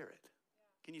the Spirit.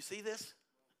 Can you see this?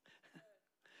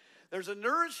 There's a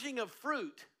nourishing of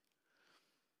fruit.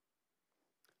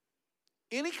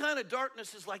 Any kind of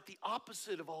darkness is like the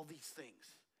opposite of all these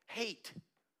things. Hate,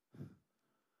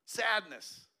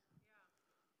 sadness.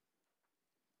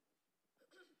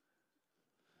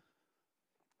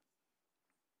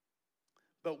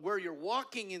 But where you're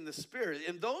walking in the Spirit,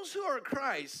 and those who are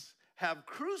Christ have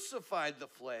crucified the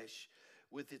flesh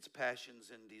with its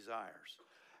passions and desires.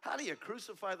 How do you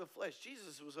crucify the flesh?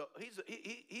 Jesus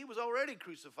was already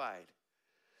crucified.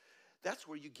 That's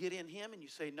where you get in him and you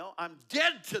say, no, I'm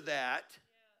dead to that.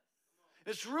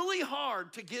 It's really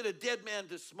hard to get a dead man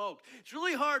to smoke. It's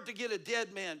really hard to get a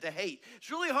dead man to hate.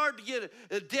 It's really hard to get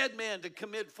a dead man to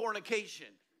commit fornication.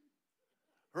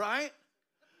 Right?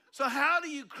 So how do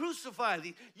you crucify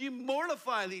these? You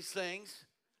mortify these things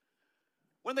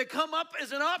When they come up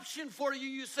as an option for you,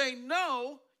 you say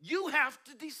no. You have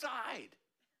to decide.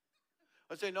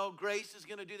 I say, no, grace is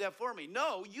going to do that for me.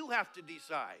 No, you have to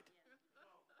decide.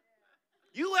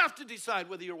 You have to decide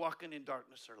whether you're walking in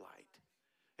darkness or light.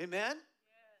 Amen?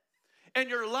 And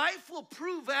your life will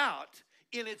prove out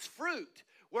in its fruit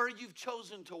where you've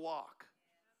chosen to walk.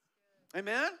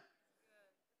 Amen?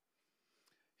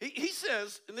 He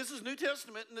says, and this is New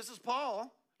Testament, and this is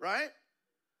Paul, right?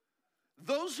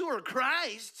 Those who are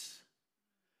Christ's,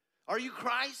 are you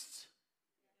Christ's?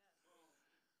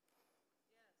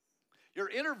 Your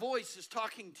inner voice is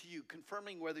talking to you,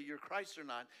 confirming whether you're Christ or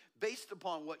not, based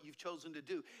upon what you've chosen to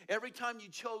do. Every time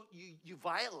you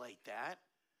violate that,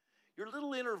 your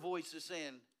little inner voice is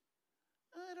saying,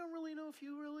 I don't really know if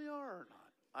you really are or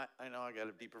not. I know I got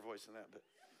a deeper voice than that, but.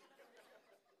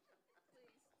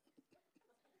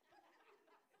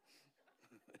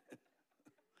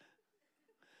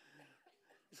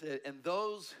 He said, and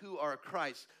those who are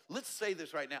Christ, let's say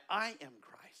this right now, I am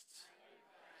Christ's.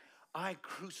 I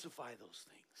crucify those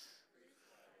things.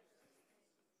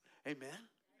 Amen?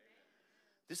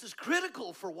 This is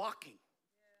critical for walking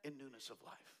in newness of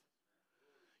life.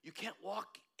 You can't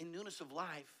walk in newness of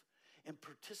life and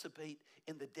participate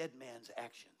in the dead man's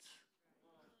actions.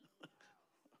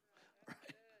 Right?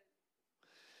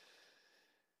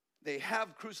 They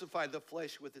have crucified the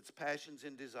flesh with its passions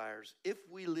and desires. If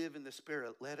we live in the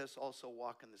Spirit, let us also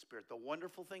walk in the Spirit. The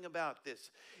wonderful thing about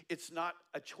this, it's not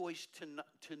a choice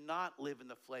to not live in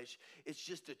the flesh. It's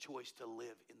just a choice to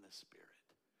live in the Spirit.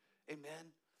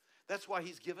 Amen? That's why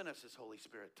he's given us his Holy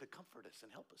Spirit, to comfort us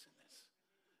and help us in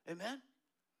this. Amen?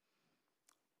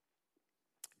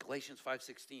 Galatians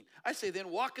 5:16. I say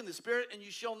then, walk in the Spirit, and you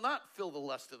shall not fulfill the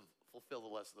lust of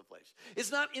the flesh.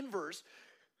 It's not inverse.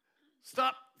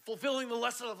 Stop fulfilling the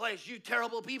lust of the flesh, you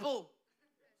terrible people,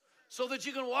 so that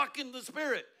you can walk in the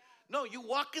Spirit. No, you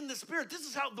walk in the Spirit. This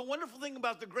is how the wonderful thing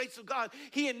about the grace of God.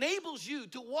 He enables you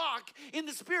to walk in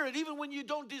the Spirit even when you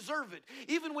don't deserve it.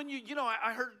 Even when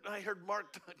I heard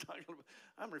Mark talking about,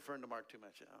 I'm referring to Mark too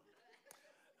much now.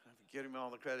 I'm getting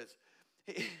all the credits.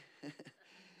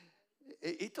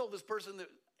 He told this person that,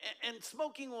 and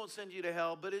smoking won't send you to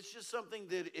hell, but it's just something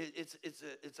that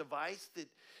it's a vice that,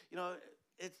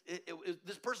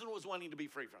 this person was wanting to be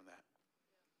free from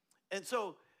that. And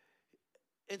so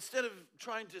instead of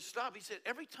trying to stop, he said,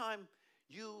 every time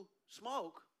you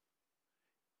smoke,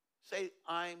 say,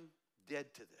 I'm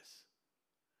dead to this.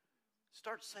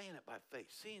 Start saying it by faith,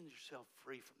 seeing yourself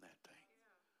free from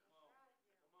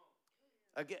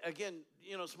that thing. Again,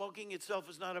 smoking itself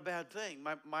is not a bad thing.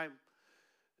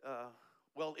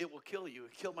 Well, it will kill you.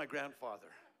 It killed my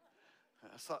grandfather.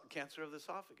 Cancer of the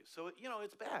esophagus. So,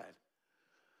 it's bad.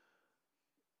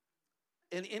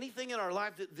 And anything in our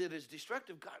life that is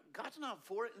destructive, God's not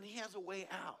for it, and he has a way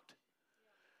out.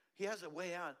 He has a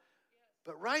way out.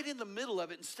 But right in the middle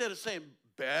of it, instead of saying,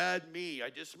 bad me, I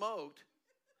just smoked,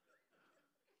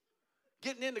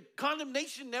 getting into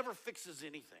condemnation never fixes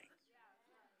anything.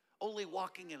 Only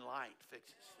walking in light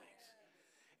fixes things.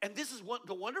 And this is what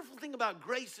the wonderful thing about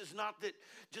grace is, not that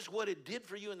just what it did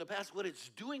for you in the past, what it's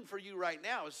doing for you right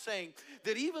now is saying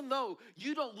that even though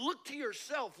you don't look to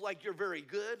yourself like you're very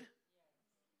good,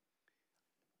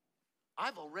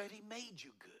 I've already made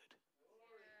you good.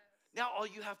 Now all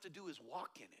you have to do is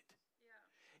walk in it.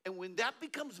 And when that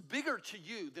becomes bigger to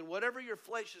you than whatever your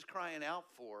flesh is crying out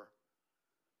for,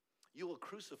 you will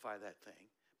crucify that thing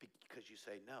because you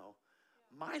say, no,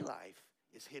 my life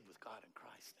is hid with God in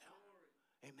Christ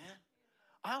now. Amen?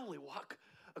 I only walk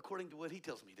according to what he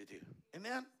tells me to do.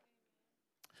 Amen?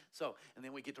 So, and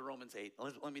then we get to Romans 8.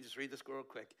 Let me just read this real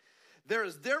quick. There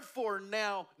is therefore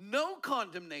now no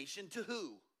condemnation to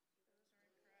who?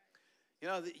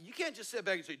 You can't just sit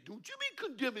back and say, don't you be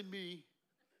condemning me.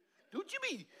 Don't you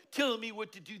be telling me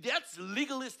what to do. That's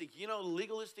legalistic.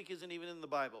 Legalistic isn't even in the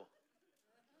Bible.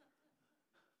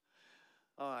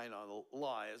 Oh, I know the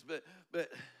law is, but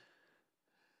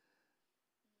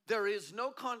there is no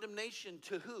condemnation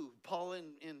to who? Paul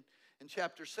in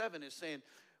chapter 7 is saying,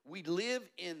 we live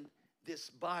in this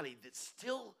body that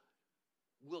still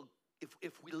will,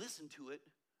 if we listen to it,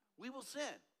 we will sin.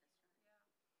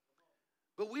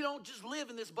 But we don't just live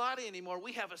in this body anymore.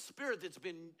 We have a spirit that's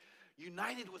been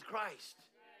united with Christ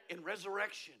in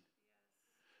resurrection.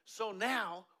 So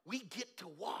now we get to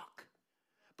walk,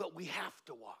 but we have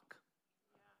to walk.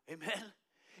 Amen?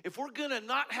 If we're going to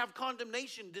not have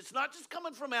condemnation, it's not just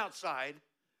coming from outside.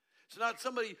 It's not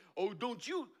somebody, oh, don't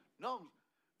you? No,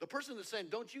 the person that's saying,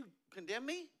 don't you condemn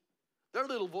me? Their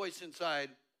little voice inside,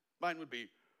 mine would be,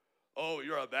 oh,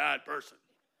 you're a bad person.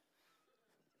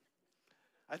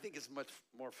 I think it's much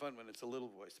more fun when it's a little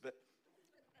voice. But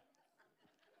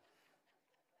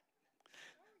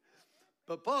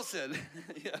But Paul said,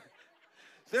 yeah,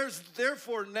 there's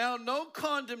therefore now no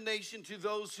condemnation to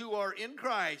those who are in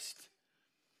Christ.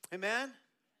 Amen?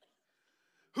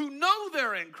 Who know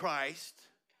they're in Christ,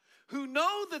 who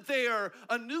know that they are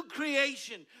a new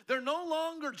creation. They're no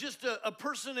longer just a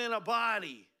person in a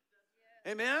body.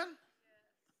 Amen?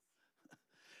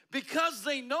 Because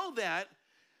they know that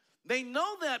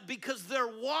because their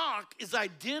walk is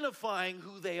identifying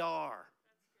who they are.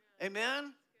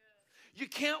 Amen? You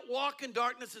can't walk in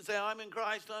darkness and say, I'm in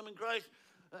Christ, I'm in Christ,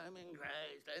 I'm in Christ,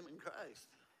 I'm in Christ.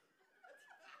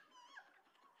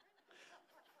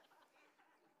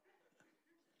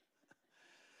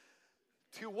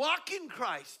 To walk in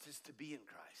Christ is to be in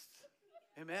Christ.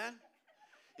 Amen?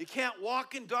 You can't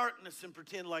walk in darkness and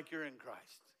pretend like you're in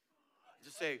Christ.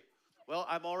 Just say, well,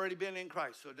 I've already been in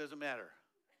Christ, so it doesn't matter.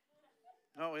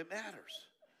 No, it matters.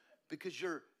 Because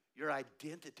your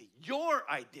identity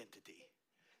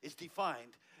is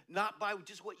defined not by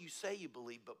just what you say you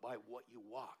believe, but by what you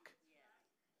walk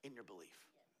in your belief.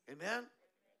 Amen?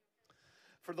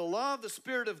 For the law of the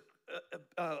Spirit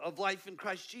of life in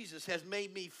Christ Jesus has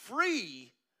made me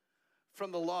free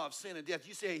from the law of sin and death.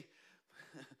 You say,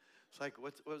 it's like,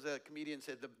 what was that comedian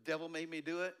said? The devil made me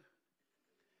do it.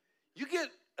 You get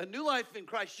a new life in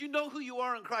Christ. You know who you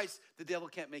are in Christ. The devil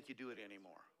can't make you do it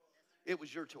anymore. It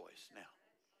was your choice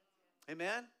now.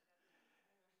 Amen?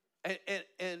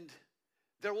 And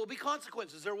there will be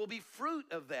consequences. There will be fruit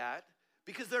of that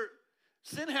because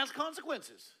sin has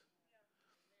consequences.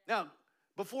 Now,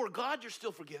 before God, you're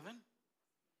still forgiven.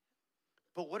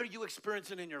 But what are you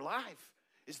experiencing in your life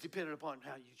is dependent upon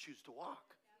how you choose to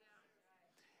walk.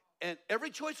 And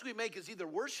every choice we make is either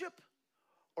worship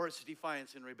or it's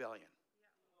defiance and rebellion.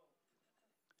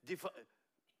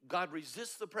 God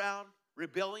resists the proud.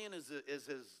 Rebellion is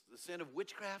the sin of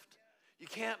witchcraft. You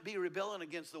can't be rebelling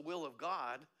against the will of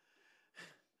God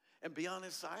and be on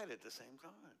his side at the same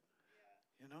time.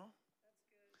 You know?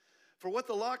 For what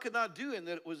the law could not do in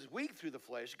that it was weak through the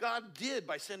flesh, God did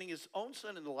by sending his own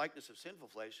son in the likeness of sinful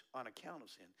flesh on account of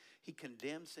sin. He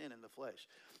condemned sin in the flesh.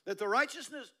 That the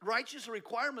righteous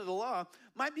requirement of the law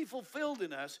might be fulfilled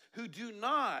in us who do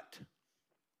not.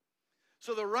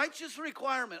 So the righteous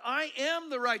requirement, I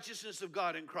am the righteousness of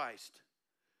God in Christ.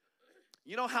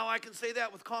 You know how I can say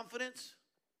that with confidence?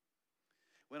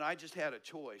 When I just had a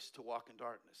choice to walk in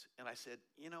darkness. And I said,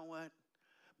 you know what?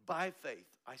 By faith,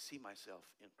 I see myself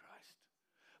in Christ.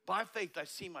 By faith, I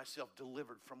see myself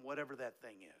delivered from whatever that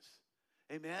thing is.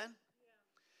 Amen?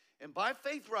 Yeah. And by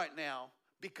faith right now,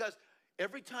 because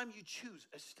every time you choose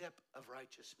a step of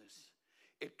righteousness,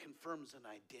 it confirms an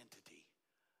identity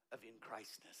of in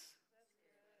Christness.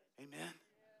 Amen? Yes.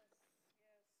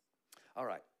 All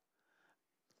right.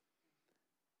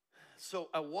 So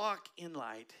a walk in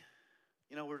light.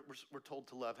 You know, we're told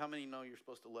to love. How many know you're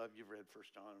supposed to love? You've read 1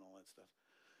 John and all that stuff.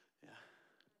 Yeah.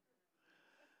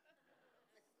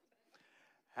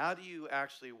 How do you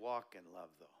actually walk in love,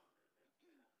 though?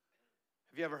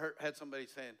 Have you ever had somebody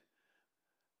saying,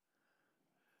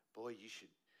 boy, you should,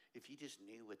 if you just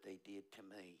knew what they did to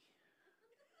me.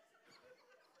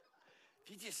 If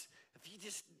you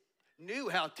just knew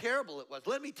how terrible it was.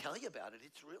 Let me tell you about it.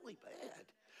 It's really bad.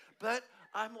 But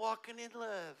I'm walking in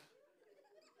love.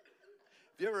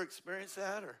 Have you ever experienced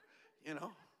that? Or, you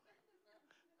know?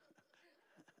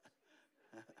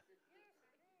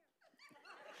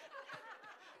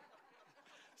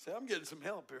 See, I'm getting some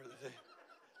help here today.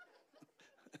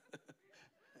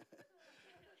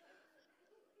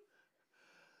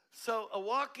 So a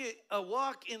walk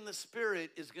in the Spirit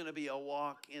is going to be a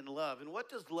walk in love. And what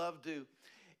does love do?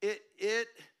 It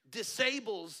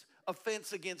disables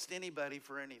offense against anybody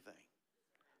for anything.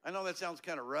 I know that sounds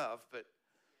kind of rough, but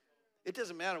it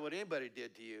doesn't matter what anybody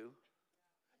did to you.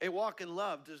 A walk in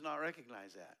love does not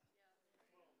recognize that.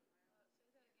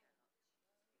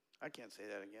 I can't say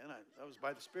that again. That was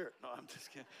by the Spirit. No, I'm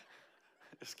just kidding.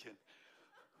 Just kidding.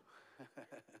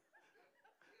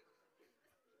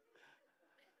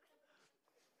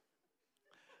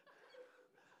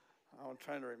 I'm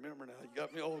trying to remember now. You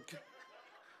got me old.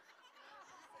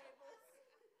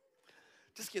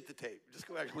 Just get the tape. Just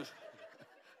go back and listen.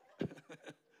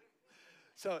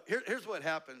 So here's what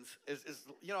happens is,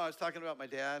 you know, I was talking about my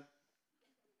dad.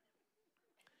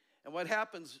 And what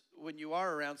happens when you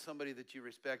are around somebody that you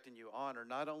respect and you honor,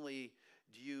 not only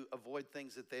do you avoid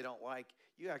things that they don't like,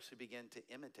 you actually begin to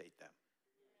imitate them.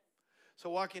 So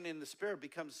walking in the Spirit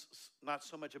becomes not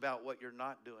so much about what you're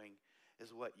not doing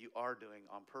as what you are doing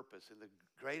on purpose. And the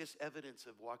greatest evidence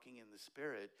of walking in the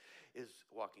Spirit is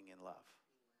walking in love.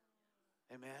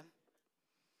 Amen?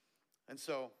 And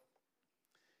so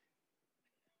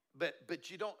But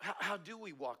you don't, how do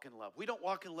we walk in love? We don't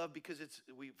walk in love because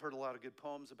we've heard a lot of good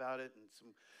poems about it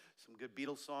and some good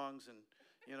Beatles songs, and,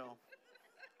 you know,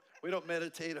 we don't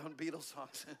meditate on Beatles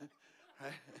songs,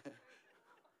 right?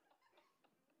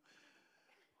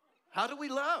 How do we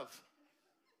love?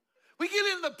 We get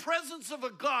in the presence of a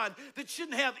God that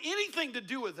shouldn't have anything to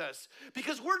do with us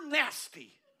because we're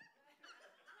nasty.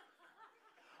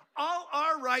 All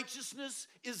our righteousness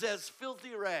is as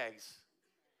filthy rags.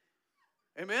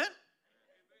 Amen?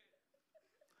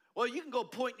 Well, you can go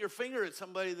pointing your finger at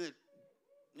somebody that,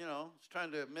 you know, is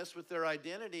trying to mess with their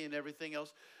identity and everything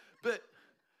else. But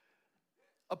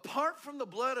apart from the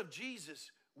blood of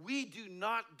Jesus, we do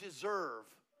not deserve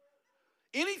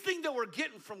anything that we're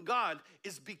getting from God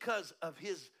is because of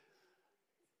his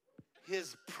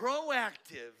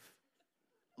proactive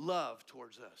love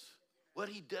towards us. What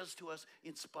he does to us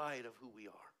in spite of who we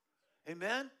are.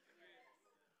 Amen?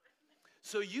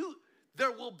 So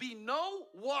there will be no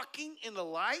walking in the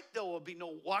light. There will be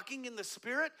no walking in the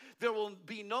Spirit. There will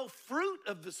be no fruit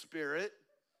of the Spirit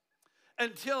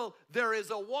until there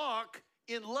is a walk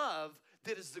in love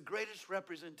that is the greatest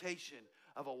representation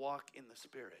of a walk in the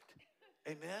Spirit.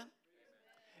 Amen?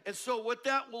 And so what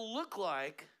that will look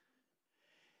like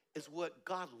is what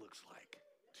God looks like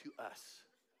to us.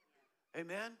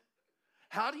 Amen?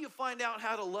 How do you find out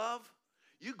how to love?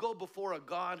 You go before a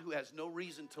God who has no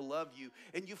reason to love you,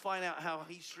 and you find out how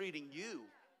he's treating you.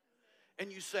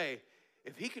 And you say,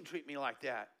 if he can treat me like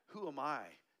that, who am I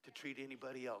to treat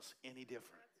anybody else any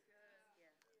different?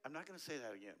 I'm not going to say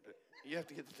that again, but you have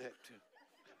to get the text too.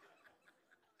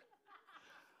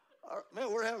 All right,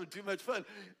 man, we're having too much fun.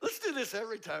 Let's do this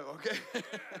every time, okay?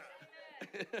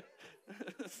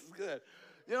 This is good.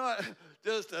 You know what?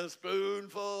 Just a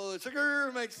spoonful of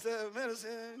sugar makes the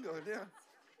medicine go down.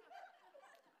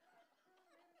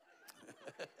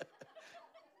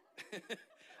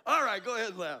 All right, go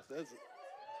ahead and laugh. That's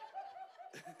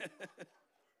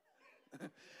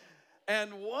it.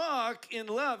 And walk in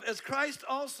love as Christ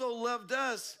also loved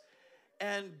us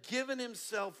and given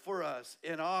himself for us,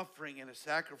 an offering and a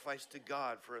sacrifice to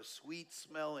God for a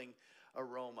sweet-smelling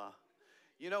aroma.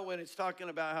 You know, when it's talking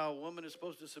about how a woman is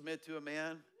supposed to submit to a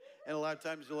man, and a lot of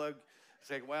times you'll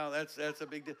say, wow, that's a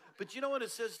big deal. But you know what it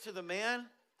says to the man?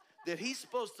 That he's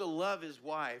supposed to love his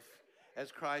wife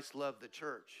as Christ loved the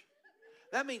church.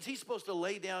 That means he's supposed to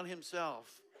lay down himself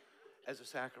as a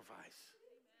sacrifice.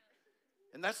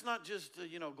 And that's not just,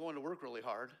 going to work really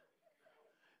hard.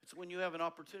 It's when you have an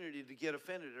opportunity to get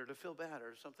offended or to feel bad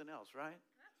or something else, right?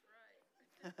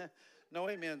 That's right. No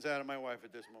amens out of my wife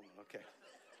at this moment. Okay.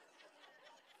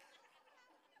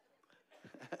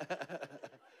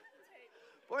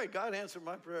 Boy, God answered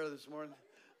my prayer this morning.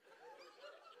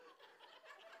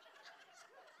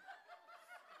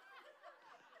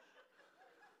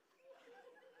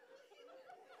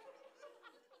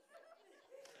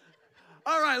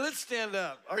 All right, let's stand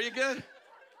up. Are you good?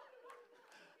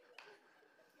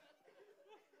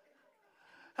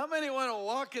 How many want to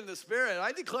walk in the Spirit?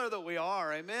 I declare that we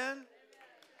are. Amen?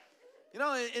 You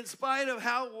know, in spite of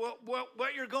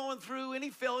what you're going through, any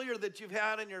failure that you've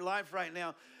had in your life right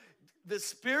now, the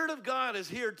Spirit of God is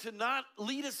here to not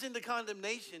lead us into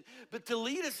condemnation, but to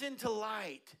lead us into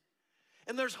light.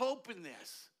 And there's hope in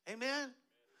this. Amen?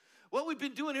 What we've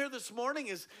been doing here this morning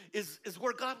is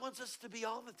where God wants us to be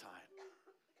all the time.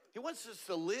 He wants us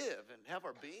to live and have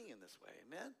our being in this way.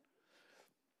 Amen?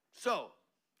 So,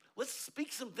 let's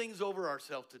speak some things over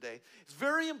ourselves today. It's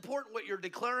very important what you're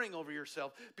declaring over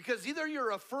yourself, because either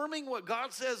you're affirming what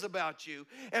God says about you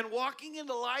and walking in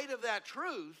the light of that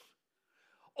truth,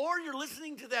 or you're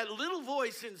listening to that little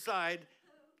voice inside.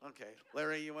 Okay,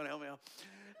 Larry, you want to help me out?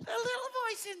 That little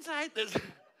voice inside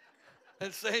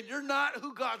that's saying you're not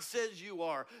who God says you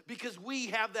are, because we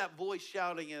have that voice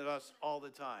shouting at us all the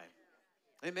time.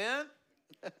 Amen?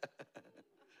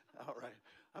 All right.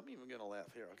 I'm even going to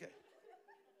laugh here, okay.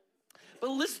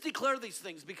 But let's declare these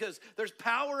things, because there's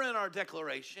power in our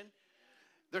declaration.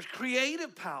 There's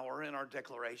creative power in our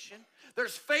declaration.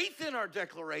 There's faith in our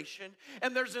declaration.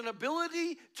 And there's an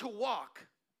ability to walk.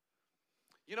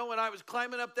 You know, when I was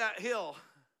climbing up that hill,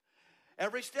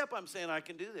 every step I'm saying, I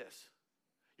can do this.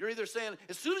 You're either saying,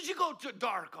 as soon as you go to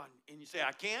dark and you say,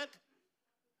 I can't,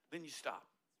 then you stop.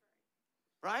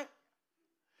 Right?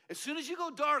 As soon as you go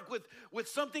dark with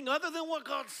something other than what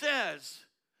God says,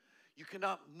 you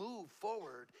cannot move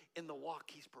forward in the walk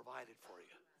he's provided for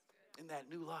you, in that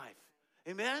new life.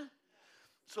 Amen?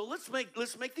 So let's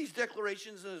make these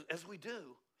declarations as we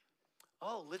do.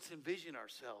 Oh, let's envision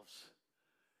ourselves.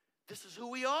 This is who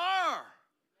we are.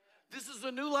 This is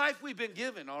the new life we've been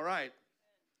given. All right.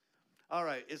 All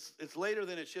right. It's later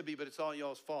than it should be, but it's all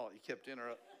y'all's fault. You kept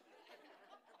interrupting.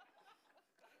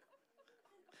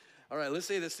 All right, let's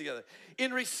say this together.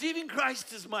 In receiving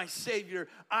Christ as my Savior,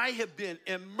 I have been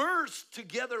immersed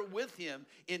together with him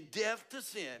in death to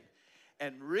sin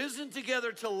and risen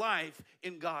together to life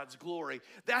in God's glory.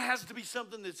 That has to be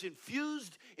something that's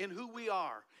infused in who we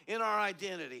are, in our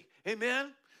identity.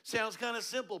 Amen? Sounds kind of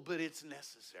simple, but it's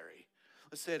necessary.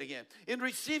 Let's say it again. In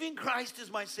receiving Christ as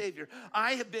my Savior,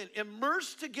 I have been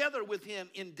immersed together with him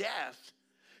in death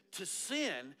to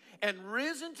sin and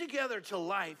risen together to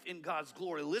life in God's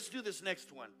glory. Let's do this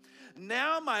next one.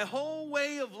 Now my whole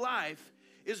way of life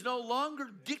is no longer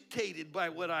dictated by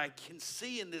what I can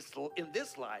see in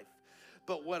this life,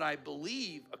 but what I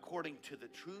believe according to the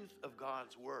truth of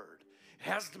God's word. It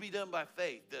has to be done by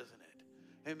faith, doesn't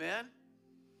it? Amen?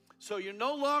 So you're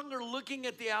no longer looking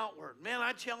at the outward. Man,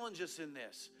 I challenge us in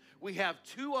this. We have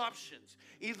two options.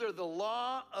 Either the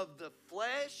law of the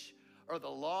flesh or the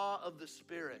law of the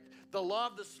Spirit. The law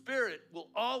of the Spirit will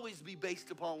always be based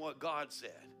upon what God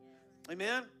said.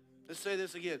 Amen? Let's say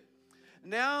this again.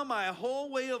 Now my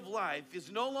whole way of life is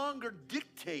no longer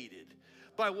dictated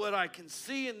by what I can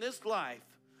see in this life,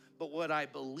 but what I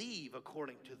believe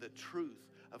according to the truth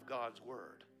of God's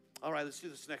word. All right, let's do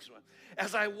this next one.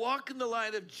 As I walk in the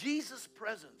light of Jesus'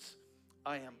 presence,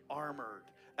 I am armored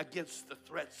against the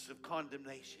threats of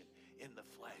condemnation in the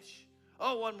flesh.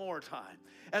 Oh, one more time.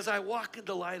 As I walk in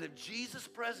the light of Jesus'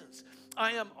 presence,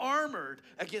 I am armored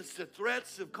against the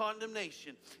threats of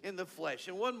condemnation in the flesh.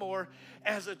 And one more.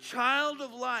 As a child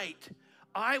of light,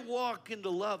 I walk in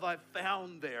the love I've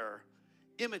found there,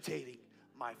 imitating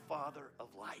my Father of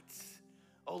lights.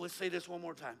 Oh, let's say this one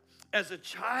more time. As a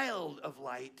child of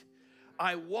light,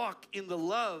 I walk in the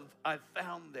love I've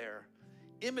found there,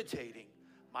 imitating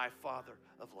my Father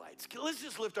of lights. Let's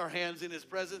just lift our hands in his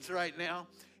presence right now.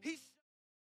 He's